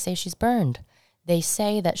if they say she's burned. They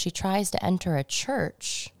say that she tries to enter a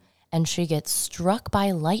church and she gets struck by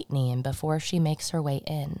lightning before she makes her way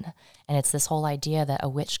in. And it's this whole idea that a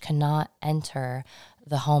witch cannot enter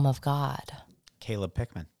the home of God. Caleb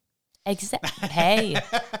Pickman. Hey,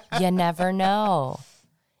 you never know.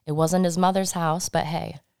 It wasn't his mother's house, but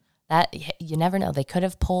hey. That you never know. They could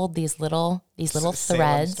have pulled these little threads.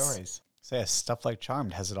 Salem stories. So yeah, stuff like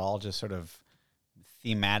Charmed has it all just sort of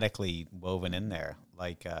thematically woven in there,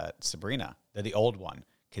 like Sabrina, the old one,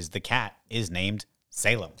 because the cat is named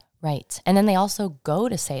Salem. Right, and then they also go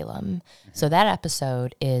to Salem. Mm-hmm. So that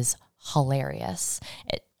episode is hilarious.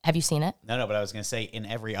 Have you seen it? No, but I was going to say in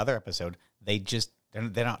every other episode,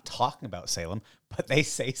 they're not talking about Salem, but they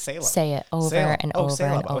say Salem. Say it over and over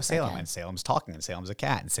Salem. and over Salem. again. And Salem's talking, and Salem's a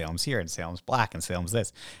cat, and Salem's here, and Salem's black, and Salem's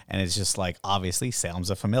this. And it's just like, obviously, Salem's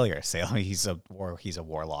a familiar. Salem, he's a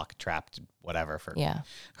warlock trapped, whatever, for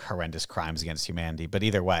horrendous crimes against humanity. But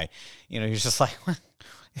either way, you're just like,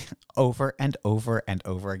 over and over and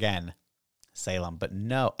over again, Salem. But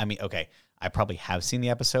no, I mean, okay, I probably have seen the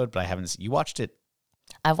episode, but I haven't. You watched it?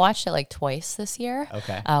 I've watched it like twice this year.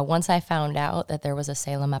 Okay. Once I found out that there was a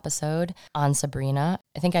Salem episode on Sabrina,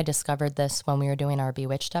 I think I discovered this when we were doing our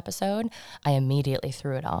Bewitched episode. I immediately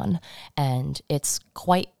threw it on, and it's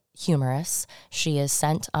quite humorous. She is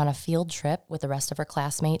sent on a field trip with the rest of her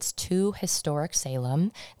classmates to historic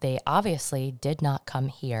Salem. They obviously did not come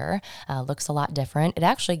here. Looks a lot different. It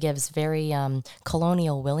actually gives very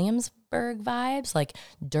colonial Williamsburg vibes, like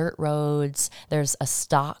dirt roads. There's a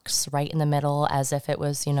stocks right in the middle as if it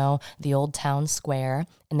was, the old town square.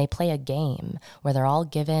 And they play a game where they're all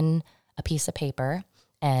given a piece of paper,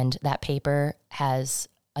 and that paper has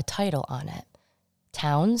a title on it.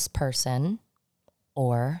 Townsperson,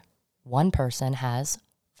 or one person has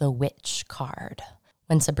the witch card.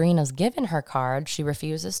 When Sabrina's given her card, she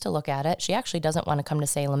refuses to look at it. She actually doesn't want to come to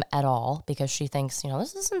Salem at all because she thinks,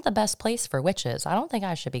 this isn't the best place for witches. I don't think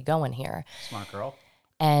I should be going here. Smart girl.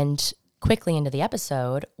 And quickly into the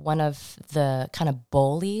episode, one of the kind of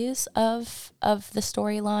bullies of the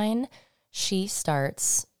storyline, she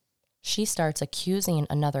starts accusing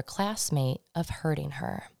another classmate of hurting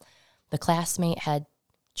her. the classmate had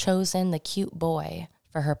chosen the cute boy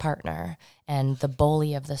for her partner, and the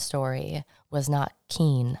bully of the story was not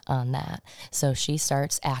keen on that. So she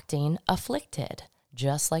starts acting afflicted,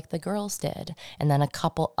 just like the girls did. And then a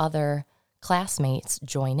couple other classmates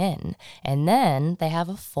join in, and then they have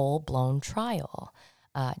a full-blown trial.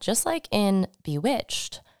 Just like in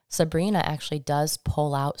Bewitched, Sabrina actually does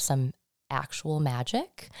pull out some actual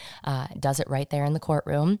magic, does it right there in the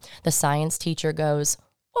courtroom. The science teacher goes,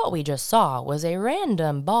 "What we just saw was a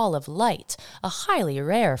random ball of light, a highly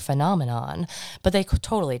rare phenomenon," but they could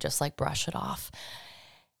totally just like brush it off.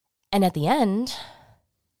 And at the end,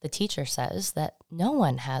 the teacher says that no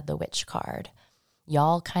one had the witch card.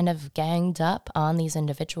 Y'all kind of ganged up on these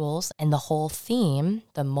individuals, and the whole theme,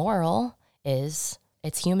 the moral, is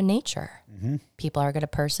it's human nature. Mm-hmm. People are going to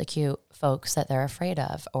persecute folks that they're afraid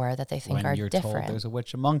of or that they think when are you're different. Told there's a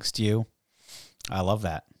witch amongst you. I love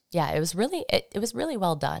that. Yeah, it was really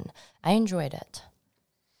well done. I enjoyed it.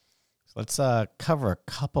 So let's cover a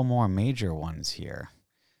couple more major ones here.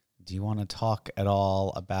 Do you want to talk at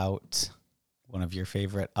all about one of your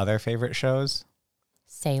other favorite shows?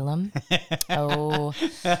 Salem. Oh,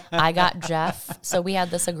 I got Jeff. So we had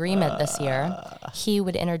this agreement this year. He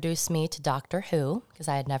would introduce me to Doctor Who because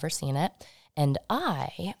I had never seen it, and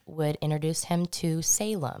I would introduce him to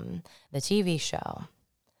Salem, the TV show.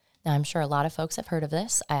 Now, I'm sure a lot of folks have heard of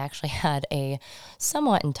this. I actually had a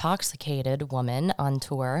somewhat intoxicated woman on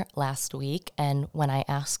tour last week, and when I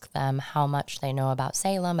asked them how much they know about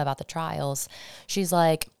Salem, about the trials, she's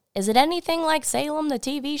like, "Is it anything like Salem, the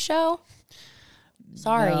TV show?"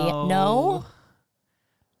 Sorry, no.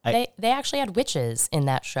 They actually had witches in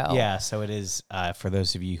that show. Yeah, so it is, for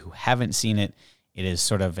those of you who haven't seen it, it is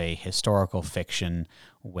sort of a historical fiction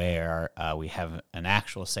where we have an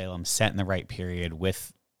actual Salem set in the right period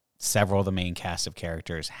with several of the main cast of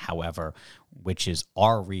characters. However, witches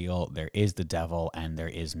are real. There is the devil, and there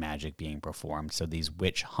is magic being performed. So these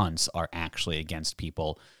witch hunts are actually against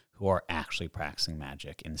people who are actually practicing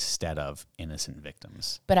magic instead of innocent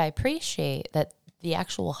victims. But I appreciate that the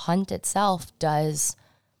actual hunt itself does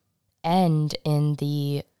end in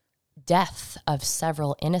the death of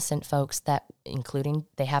several innocent folks that, including,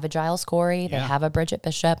 they have a Giles Corey, they have a Bridget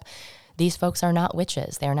Bishop. These folks are not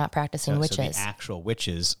witches. They are not practicing witches. So the actual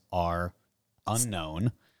witches are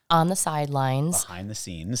unknown. On the sidelines. Behind the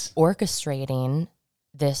scenes. Orchestrating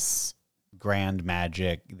this grand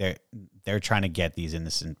magic. They're trying to get these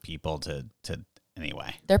innocent people to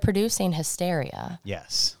anyway. They're producing hysteria.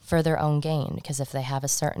 Yes. For their own gain, because if they have a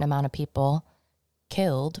certain amount of people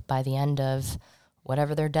killed by the end of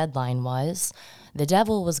whatever their deadline was, the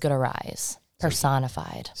devil was going to rise,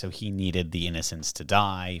 personified. So he needed the innocents to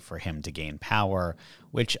die for him to gain power,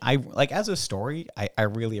 which I like as a story, I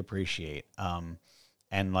really appreciate.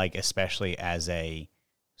 And like, especially as a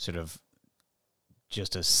sort of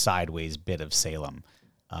just a sideways bit of Salem.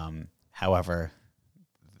 However,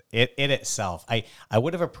 it itself, I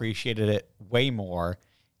would have appreciated it way more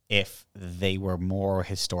if they were more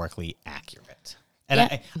historically accurate.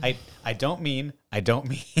 And yeah. I don't mean I don't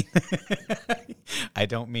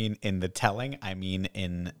mean in the telling. I mean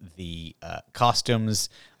in the costumes,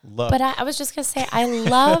 look. But I was just gonna say I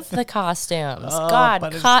love the costumes.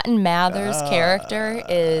 God, Cotton Mather's character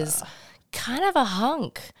is kind of a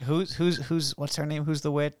hunk. Who's what's her name? Who's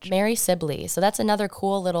the witch? Mary Sibley. So that's another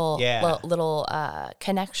cool little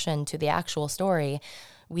connection to the actual story.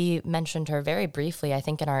 We mentioned her very briefly, I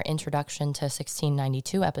think, in our introduction to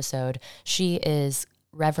 1692 episode. She is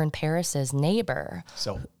Reverend Paris's neighbor.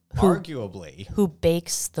 So arguably. Who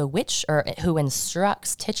bakes the witch, or who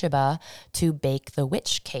instructs Tituba to bake the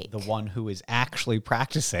witch cake. The one who is actually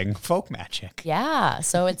practicing folk magic. Yeah.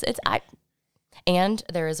 So and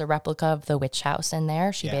there is a replica of the witch house in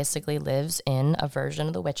there. She basically lives in a version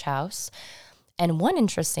of the witch house. And one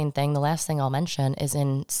interesting thing, the last thing I'll mention, is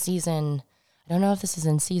in season, I don't know if this is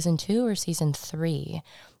in season 2 or season 3,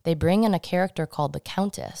 they bring in a character called the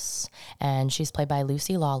Countess, and she's played by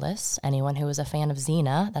Lucy Lawless. Anyone who is a fan of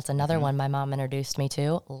Xena, that's another one my mom introduced me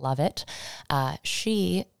to. Love it.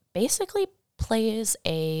 She basically plays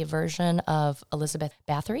a version of Elizabeth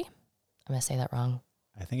Bathory. I'm going to say that wrong.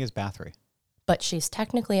 I think it's Bathory. But she's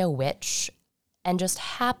technically a witch and just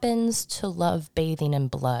happens to love bathing in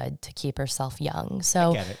blood to keep herself young.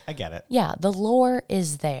 So I get it. Yeah, the lore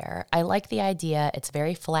is there. I like the idea. It's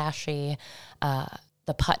very flashy.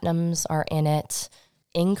 The Putnams are in it.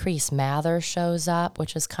 Increase Mather shows up,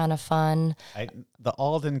 which is kind of fun. The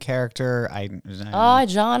Alden character,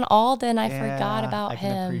 John Alden, I forgot about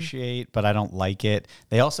him. I can appreciate, but I don't like it.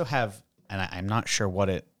 They also have, and I'm not sure what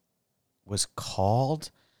it was called,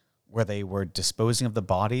 where they were disposing of the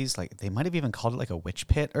bodies. Like they might have even called it like a witch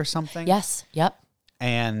pit or something. Yes. Yep.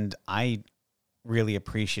 And I really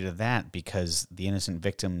appreciated that because the innocent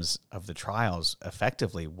victims of the trials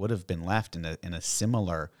effectively would have been left in a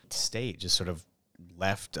similar state, just sort of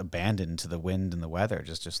left abandoned to the wind and the weather,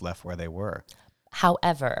 just left where they were.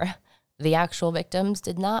 However, the actual victims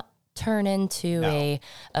did not turn into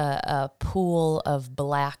a pool of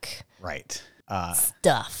black Right.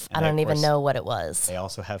 stuff. I don't even know what it was. They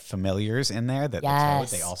also have familiars in there that Yes.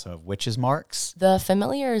 they also have witches' marks. The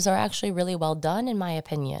familiars are actually really well done, in my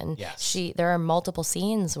opinion. Yes. There are multiple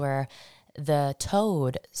scenes where the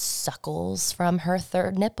toad suckles from her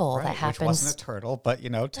third nipple. Right, that happens. Which wasn't a turtle, but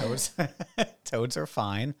toads toads are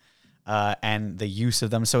fine. And the use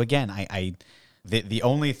of them. So again, the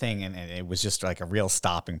only thing, and it was just like a real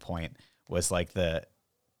stopping point, was like the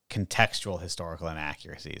contextual historical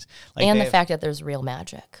inaccuracies, like, and the fact that there's real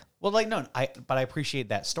magic. Well, like no, but I appreciate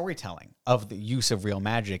that storytelling of the use of real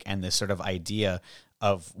magic and this sort of idea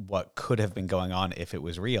of what could have been going on if it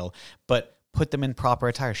was real, but put them in proper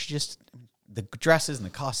attire. The dresses and the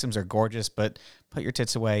costumes are gorgeous, but put your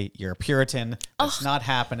tits away. You're a Puritan. That's not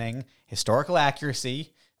happening. Historical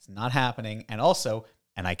accuracy, it's not happening. And also,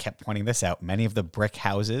 and I kept pointing this out, many of the brick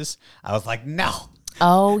houses, I was like, no.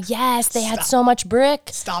 Oh, yes. They had so much brick.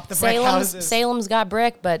 Stop the brick houses. Salem's got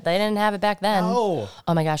brick, but they didn't have it back then. No.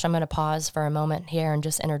 Oh, my gosh. I'm going to pause for a moment here and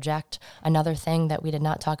just interject another thing that we did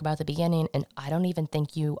not talk about at the beginning. And I don't even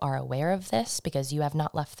think you are aware of this because you have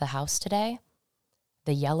not left the house today.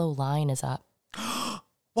 The yellow line is up.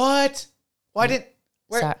 What? Why did...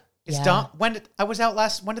 Where? Sorry. It's Yeah. done. When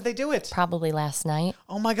did they do it? Probably last night.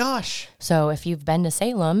 Oh my gosh. So if you've been to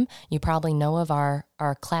Salem, you probably know of our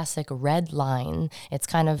classic red line. It's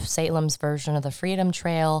kind of Salem's version of the Freedom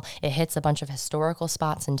Trail. It hits a bunch of historical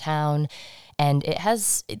spots in town, and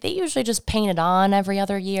they usually just paint it on every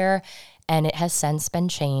other year, and it has since been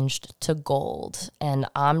changed to gold. And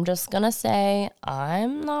I'm just going to say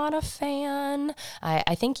I'm not a fan.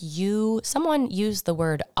 I think someone used the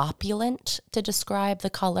word opulent to describe the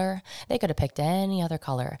color. They could have picked any other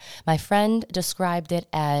color. My friend described it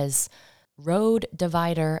as road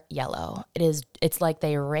divider yellow. It's like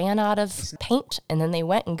they ran out of paint and then they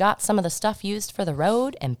went and got some of the stuff used for the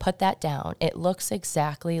road and put that down. It looks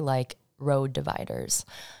exactly like road dividers.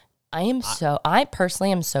 I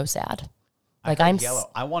personally am so sad. Like I'm yellow.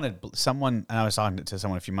 I wanted someone, and I was talking to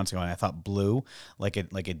someone a few months ago, and I thought blue, like a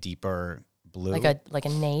deeper blue, like a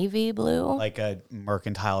navy blue, like a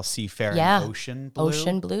mercantile seafaring ocean blue.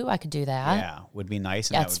 Ocean blue. I could do that. Yeah, would be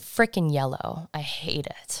nice. And That's freaking yellow. I hate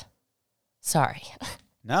it. Sorry.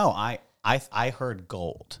 No, I heard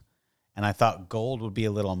gold, and I thought gold would be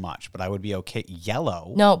a little much, but I would be okay.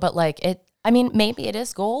 Yellow. No, but maybe it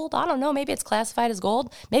is gold. I don't know. Maybe it's classified as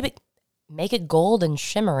gold. Maybe make it gold and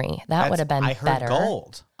shimmery. That would have been better. I heard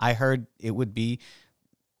gold. I heard it would be.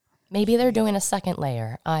 Maybe they're doing a second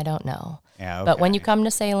layer. I don't know. Yeah, okay. But when you come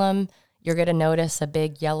to Salem, you're going to notice a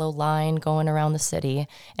big yellow line going around the city,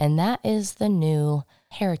 and that is the new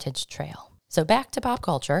Heritage Trail. So back to pop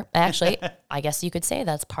culture. Actually, I guess you could say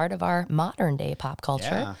that's part of our modern day pop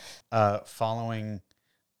culture. Yeah. Following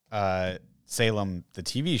Salem, the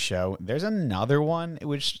TV show, there's another one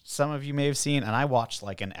which some of you may have seen, and I watched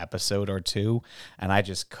like an episode or two, and I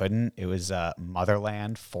just couldn't. It was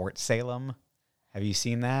Motherland, Fort Salem. Have you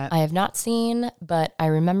seen that? I have not seen, but I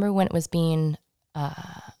remember when it was being,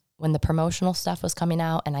 when the promotional stuff was coming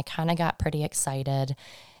out, and I kind of got pretty excited,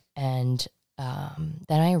 and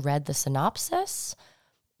then I read the synopsis.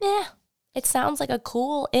 It sounds like a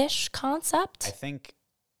cool-ish concept. I think,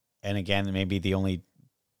 and again, maybe the only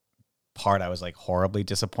part I was like horribly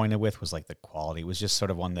disappointed with was like the quality. It was just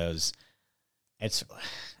sort of one of those, I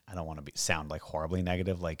don't want to sound like horribly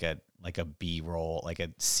negative, like a B-roll, like a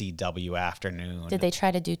CW afternoon. Did they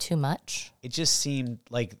try to do too much? It just seemed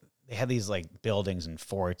like they had these like buildings and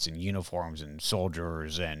forts and uniforms and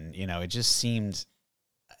soldiers, and it just seemed,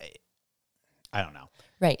 I don't know.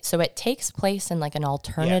 Right. So it takes place in like an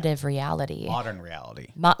alternative reality. Modern reality.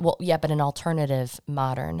 But an alternative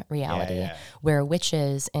modern reality where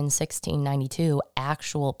witches in 1692,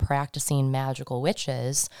 actual practicing magical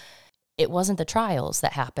witches, it wasn't the trials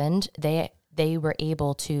that happened. They were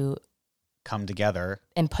able to come together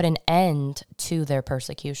and put an end to their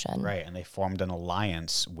persecution. Right. And they formed an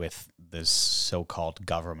alliance with this so-called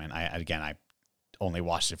government. I only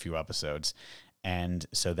watched a few episodes. And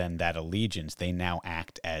so then that allegiance, they now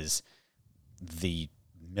act as the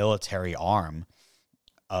military arm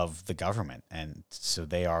of the government. And so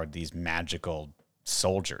they are these magical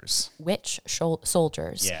soldiers. Witch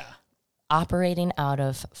soldiers. Yeah. Operating out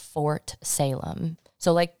of Fort Salem.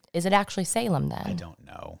 So like Is it actually Salem then? I don't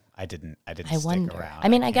know. I didn't I stick wonder. around. I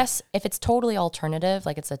mean, I guess if it's totally alternative,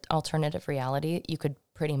 like it's an alternative reality, you could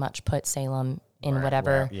pretty much put Salem in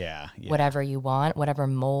whatever you want, whatever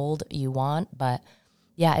mold you want. But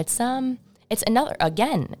yeah, it's another,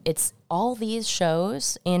 again, it's all these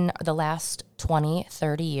shows in the last 20,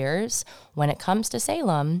 30 years. When it comes to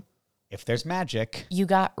Salem, if there's magic, you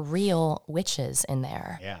got real witches in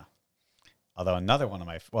there. Yeah. Although another one of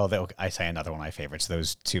my, I say another one of my favorites,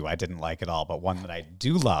 those two I didn't like at all, but one that I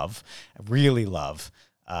do love, really love,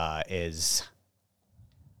 is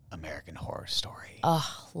American Horror Story.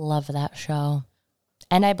 Oh, love that show.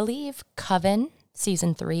 And I believe Coven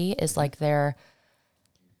season 3 is like their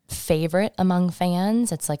favorite among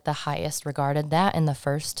fans. It's like the highest regarded, that in the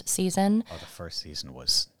first season. Oh, the first season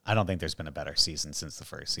was, I don't think there's been a better season since the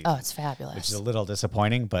first season. Oh, it's fabulous. Which is a little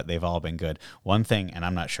disappointing, but they've all been good. One thing, and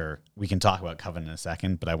I'm not sure, we can talk about Coven in a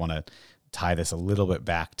second, but I want to tie this a little bit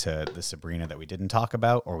back to the Sabrina that we didn't talk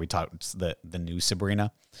about, or we talked the new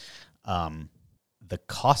Sabrina. The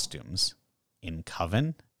costumes in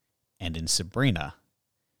Coven and in Sabrina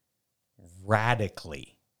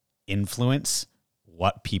radically influence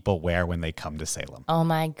what people wear when they come to Salem. Oh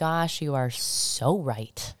my gosh, you are so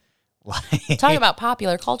right. Like, talk about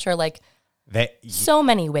popular culture, like so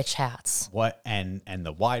many witch hats. And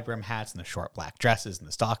the wide brim hats and the short black dresses and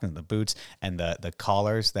the stockings and the boots and the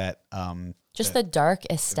collars that just the dark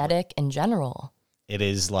aesthetic in general. It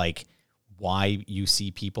is like why you see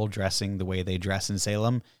people dressing the way they dress in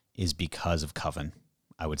Salem is because of Coven,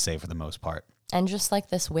 I would say, for the most part. And just like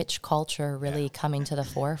this witch culture really coming to the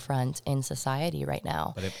forefront in society right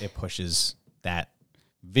now. But it pushes that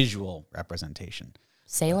visual representation.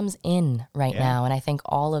 Salem's in right now. And I think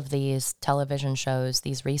all of these television shows,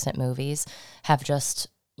 these recent movies, have just,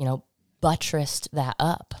 buttressed that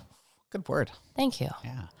up. Good word. Thank you.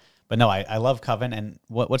 Yeah. But no, I love Coven. And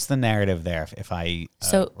what's the narrative there, if I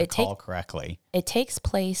recall correctly? It takes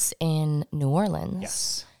place in New Orleans.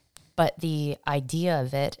 Yes. But the idea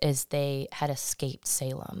of it is they had escaped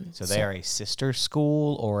Salem. So they are a sister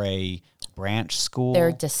school or a branch school?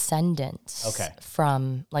 They're descendants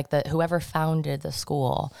from, like, whoever founded the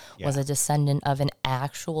school was a descendant of an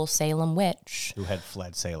actual Salem witch. Who had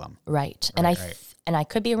fled Salem. Right. And I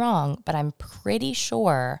could be wrong, but I'm pretty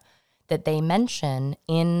sure that they mention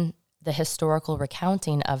in the historical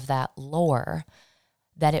recounting of that lore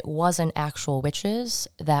that it wasn't actual witches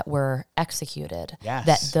that were executed. Yes.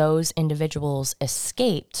 That those individuals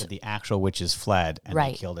escaped. So the actual witches fled and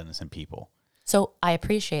they killed innocent people. So I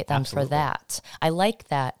appreciate them for that. I like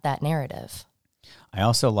that narrative. I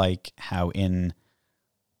also like how in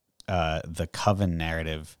the Coven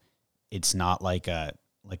narrative, it's not like I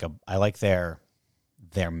like their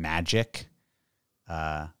magic.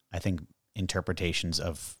 I think interpretations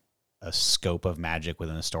of a scope of magic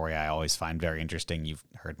within a story I always find very interesting. You've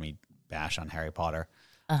heard me bash on Harry Potter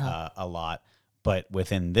a lot. But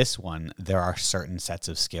within this one, there are certain sets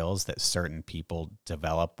of skills that certain people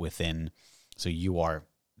develop within. So you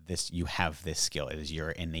have this skill. It is your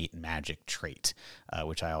innate magic trait,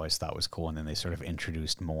 which I always thought was cool. And then they sort of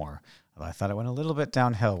introduced more. Although I thought it went a little bit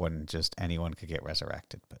downhill when just anyone could get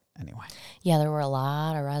resurrected. But anyway. Yeah, there were a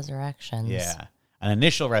lot of resurrections. Yeah. An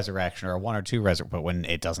initial resurrection or one or two but when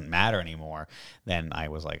it doesn't matter anymore, then I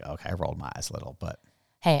was like, okay, I rolled my eyes a little, but.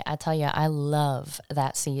 Hey, I tell you, I love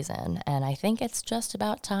that season, and I think it's just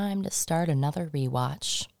about time to start another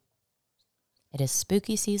rewatch. It is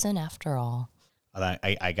spooky season after all.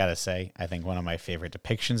 I gotta say, I think one of my favorite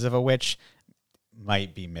depictions of a witch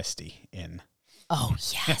might be Misty in. Oh,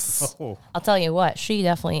 yes. I'll tell you what, she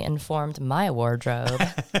definitely informed my wardrobe.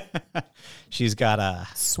 She's got a...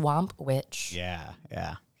 Swamp witch. Yeah.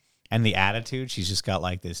 And the attitude, she's just got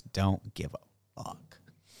like this, don't give a fuck.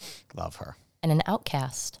 Love her. And an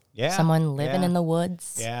outcast. Yeah. Someone living in the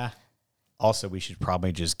woods. Yeah. Also, we should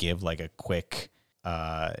probably just give like a quick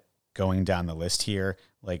going down the list here.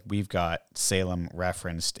 Like we've got Salem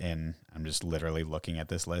referenced in, I'm just literally looking at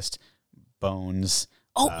this list, Bones.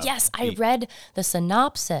 Oh, yes. I read the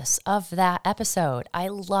synopsis of that episode. I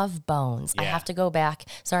love Bones. Yeah. I have to go back.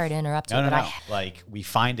 Sorry to interrupt you. No. Like, we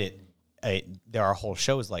find it, there are whole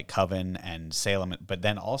shows like Coven and Salem, but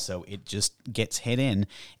then also it just gets hit in.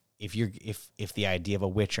 If the idea of a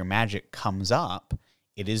witch or magic comes up,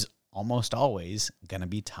 it is almost always going to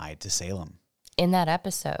be tied to Salem. In that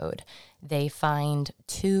episode, they find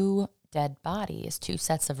two dead bodies, two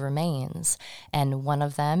sets of remains, and one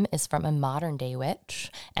of them is from a modern day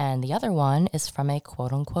witch, and the other one is from a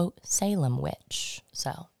quote unquote Salem witch.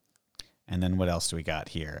 So, and then what else do we got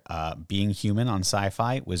here? Being Human on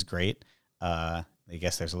Sci-Fi was great. I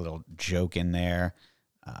guess there's a little joke in there.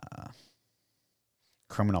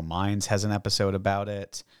 Criminal Minds has an episode about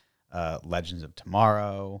it. Legends of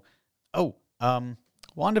Tomorrow. Oh,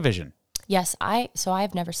 WandaVision. Yes,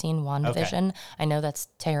 I've never seen WandaVision. Okay. I know that's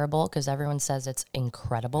terrible because everyone says it's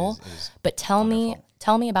incredible. It is But tell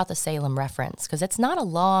wonderful. me about the Salem reference, because it's not a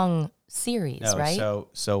long series, No, right?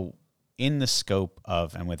 so in the scope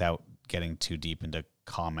of, and without getting too deep into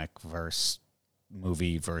comic verse,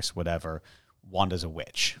 movie verse, whatever, Wanda's a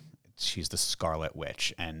witch. She's the Scarlet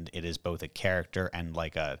Witch, and it is both a character and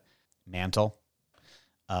like a mantle.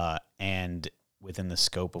 And within the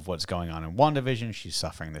scope of what's going on in WandaVision, she's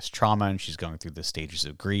suffering this trauma and she's going through the stages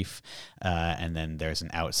of grief. And then there's an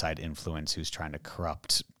outside influence who's trying to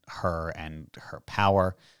corrupt her and her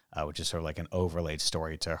power, which is sort of like an overlaid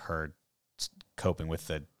story to her coping with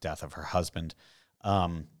the death of her husband.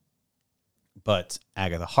 But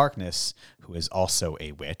Agatha Harkness, who is also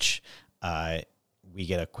a witch, we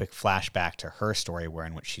get a quick flashback to her story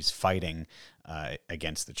in which she's fighting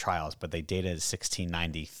against the trials, but they dated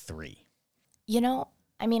 1693.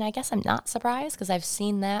 I guess I'm not surprised because I've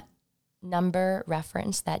seen that number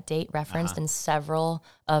referenced, that date referenced in several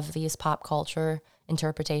of these pop culture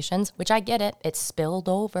interpretations, which I get it. It spilled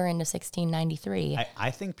over into 1693.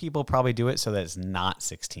 I think people probably do it so that it's not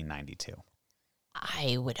 1692.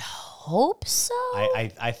 I would hope so.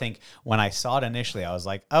 I think when I saw it initially, I was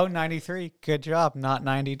like, oh, 93, good job, not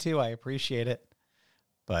 92. I appreciate it.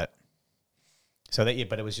 But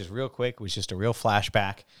it was just real quick. It was just a real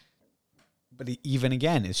flashback. But even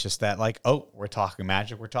again, it's just that like, oh, we're talking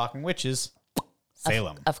magic, we're talking witches.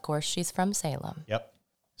 Salem. Of course, she's from Salem. Yep.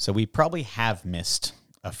 So we probably have missed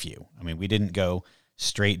a few. I mean, we didn't go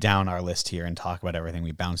straight down our list here and talk about everything.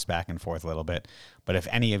 We bounced back and forth a little bit. But if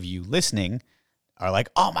any of you listening are like,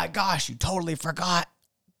 oh my gosh, you totally forgot,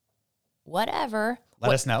 whatever.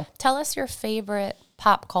 Let us know. Tell us your favorite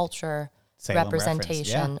pop culture Salem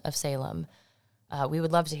representation reference, of Salem. We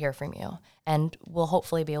would love to hear from you. And we'll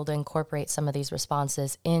hopefully be able to incorporate some of these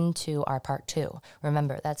responses into our part 2.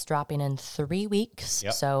 Remember, that's dropping in 3 weeks.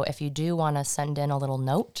 Yep. So if you do want to send in a little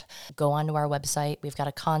note, go onto our website. We've got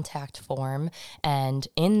a contact form. And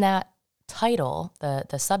in that title,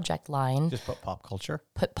 the subject line, Just put pop culture.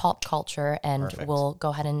 put pop culture, and Perfect. we'll go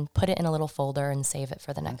ahead and put it in a little folder and save it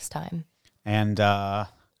for the next time. And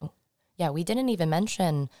Yeah, we didn't even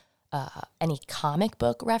mention any comic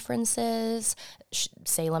book references.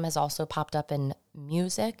 Salem has also popped up in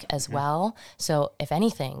music as well. So if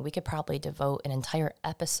anything, we could probably devote an entire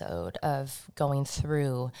episode of going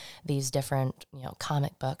through these different,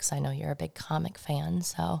 comic books. I know you're a big comic fan,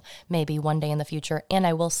 so maybe one day in the future. And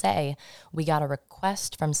I will say, we got a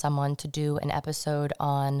request from someone to do an episode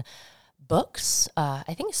on books,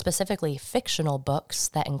 I think specifically fictional books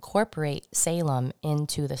that incorporate Salem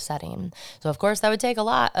into the setting. So of course that would take a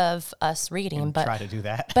lot of us reading, but try to do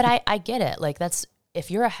that. but I get it. Like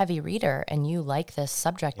if you're a heavy reader and you like this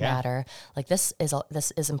subject matter, like this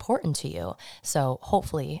is important to you. So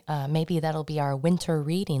hopefully, maybe that'll be our winter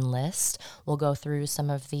reading list. We'll go through some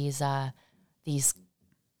of these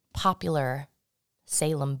popular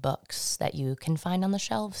Salem books that you can find on the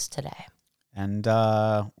shelves today. And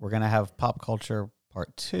we're going to have pop culture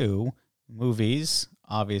part 2, movies.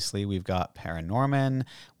 Obviously, we've got Paranorman,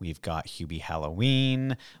 we've got Hubie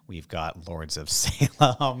Halloween, we've got Lords of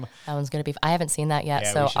Salem. That one's going to be, I haven't seen that yet,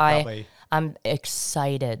 Yeah, so we should probably- I'm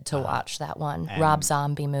excited to watch that one. Rob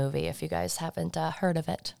Zombie movie, if you guys haven't heard of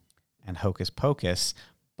it. And Hocus Pocus.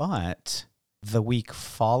 But the week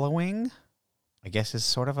following, I guess, is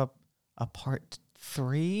sort of a part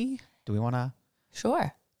 3. Do we want to?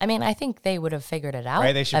 Sure. I mean, I think they would have figured it out.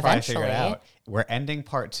 Right, they should eventually. probably figure it out. We're ending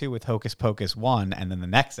part 2 with Hocus Pocus 1, and then the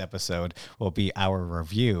next episode will be our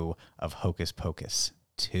review of Hocus Pocus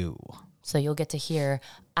 2. So you'll get to hear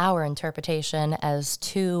our interpretation as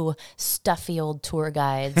 2 stuffy old tour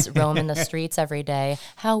guides roaming the streets every day,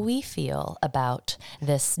 how we feel about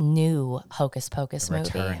this new Hocus Pocus The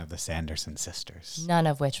movie. return of the Sanderson sisters. None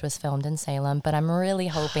of which was filmed in Salem, but I'm really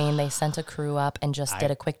hoping they sent a crew up and just did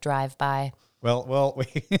a quick drive-by. Well,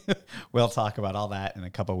 we'll talk about all that in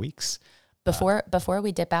a couple weeks. Before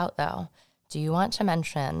we dip out, though, do you want to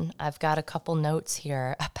mention, I've got a couple notes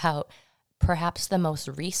here about perhaps the most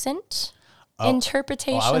recent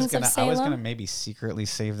interpretations of Salem? I was gonna maybe secretly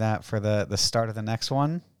save that for the start of the next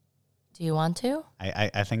one. Do you want to?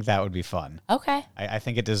 I think that would be fun. Okay. I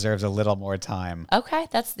think it deserves a little more time. Okay,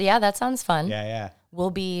 that sounds fun. Yeah.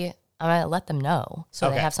 I'm going to let them know so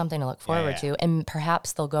they Okay. have something to look forward to, and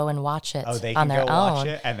perhaps they'll go and watch it They on can their go own. watch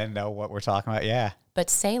it and then know what we're talking about. Yeah. But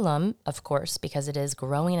Salem, of course, because it is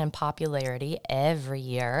growing in popularity every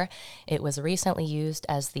year, it was recently used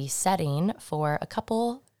as the setting for a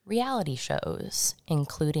couple reality shows,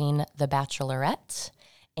 including The Bachelorette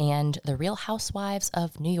and The Real Housewives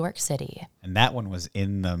of New York City. And that one was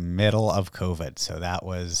in the middle of COVID. So that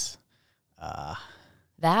was...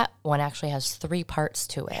 That one actually has 3 parts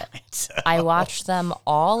to it. I watched them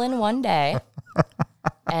all in one day,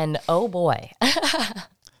 and oh boy.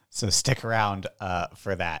 So stick around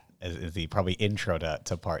for that as the probably intro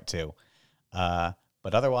to part 2. But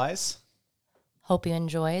otherwise... Hope you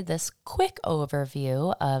enjoyed this quick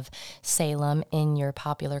overview of Salem in your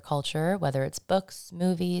popular culture, whether it's books,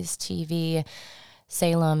 movies, TV.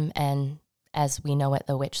 Salem, and as we know it,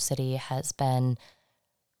 the Witch City, has been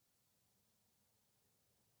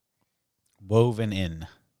woven in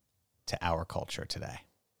to our culture today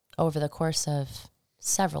over the course of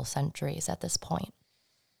several centuries at this point.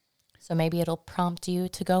 So maybe it'll prompt you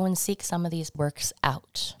to go and seek some of these works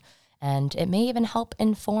out. And it may even help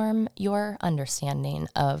inform your understanding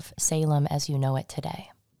of Salem as you know it today.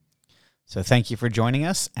 So thank you for joining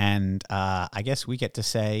us. And I guess we get to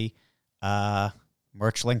say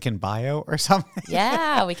merch link in bio or something.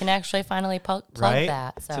 Yeah, we can actually finally plug right?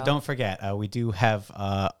 that. So don't forget, we do have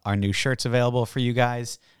our new shirts available for you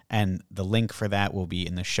guys. And the link for that will be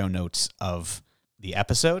in the show notes of the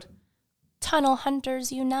episode. Tunnel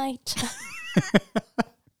Hunters Unite.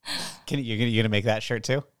 You're going to make that shirt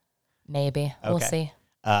too? Maybe. Okay. We'll see.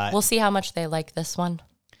 We'll see how much they like this one.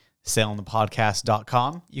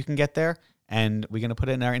 SalemThePodcast.com. You can get there. And we're going to put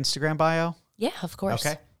it in our Instagram bio? Yeah, of course.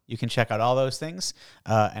 Okay. You can check out all those things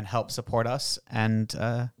and help support us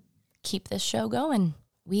and keep this show going.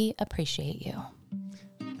 We appreciate you.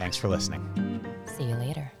 Thanks for listening. See you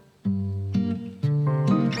later.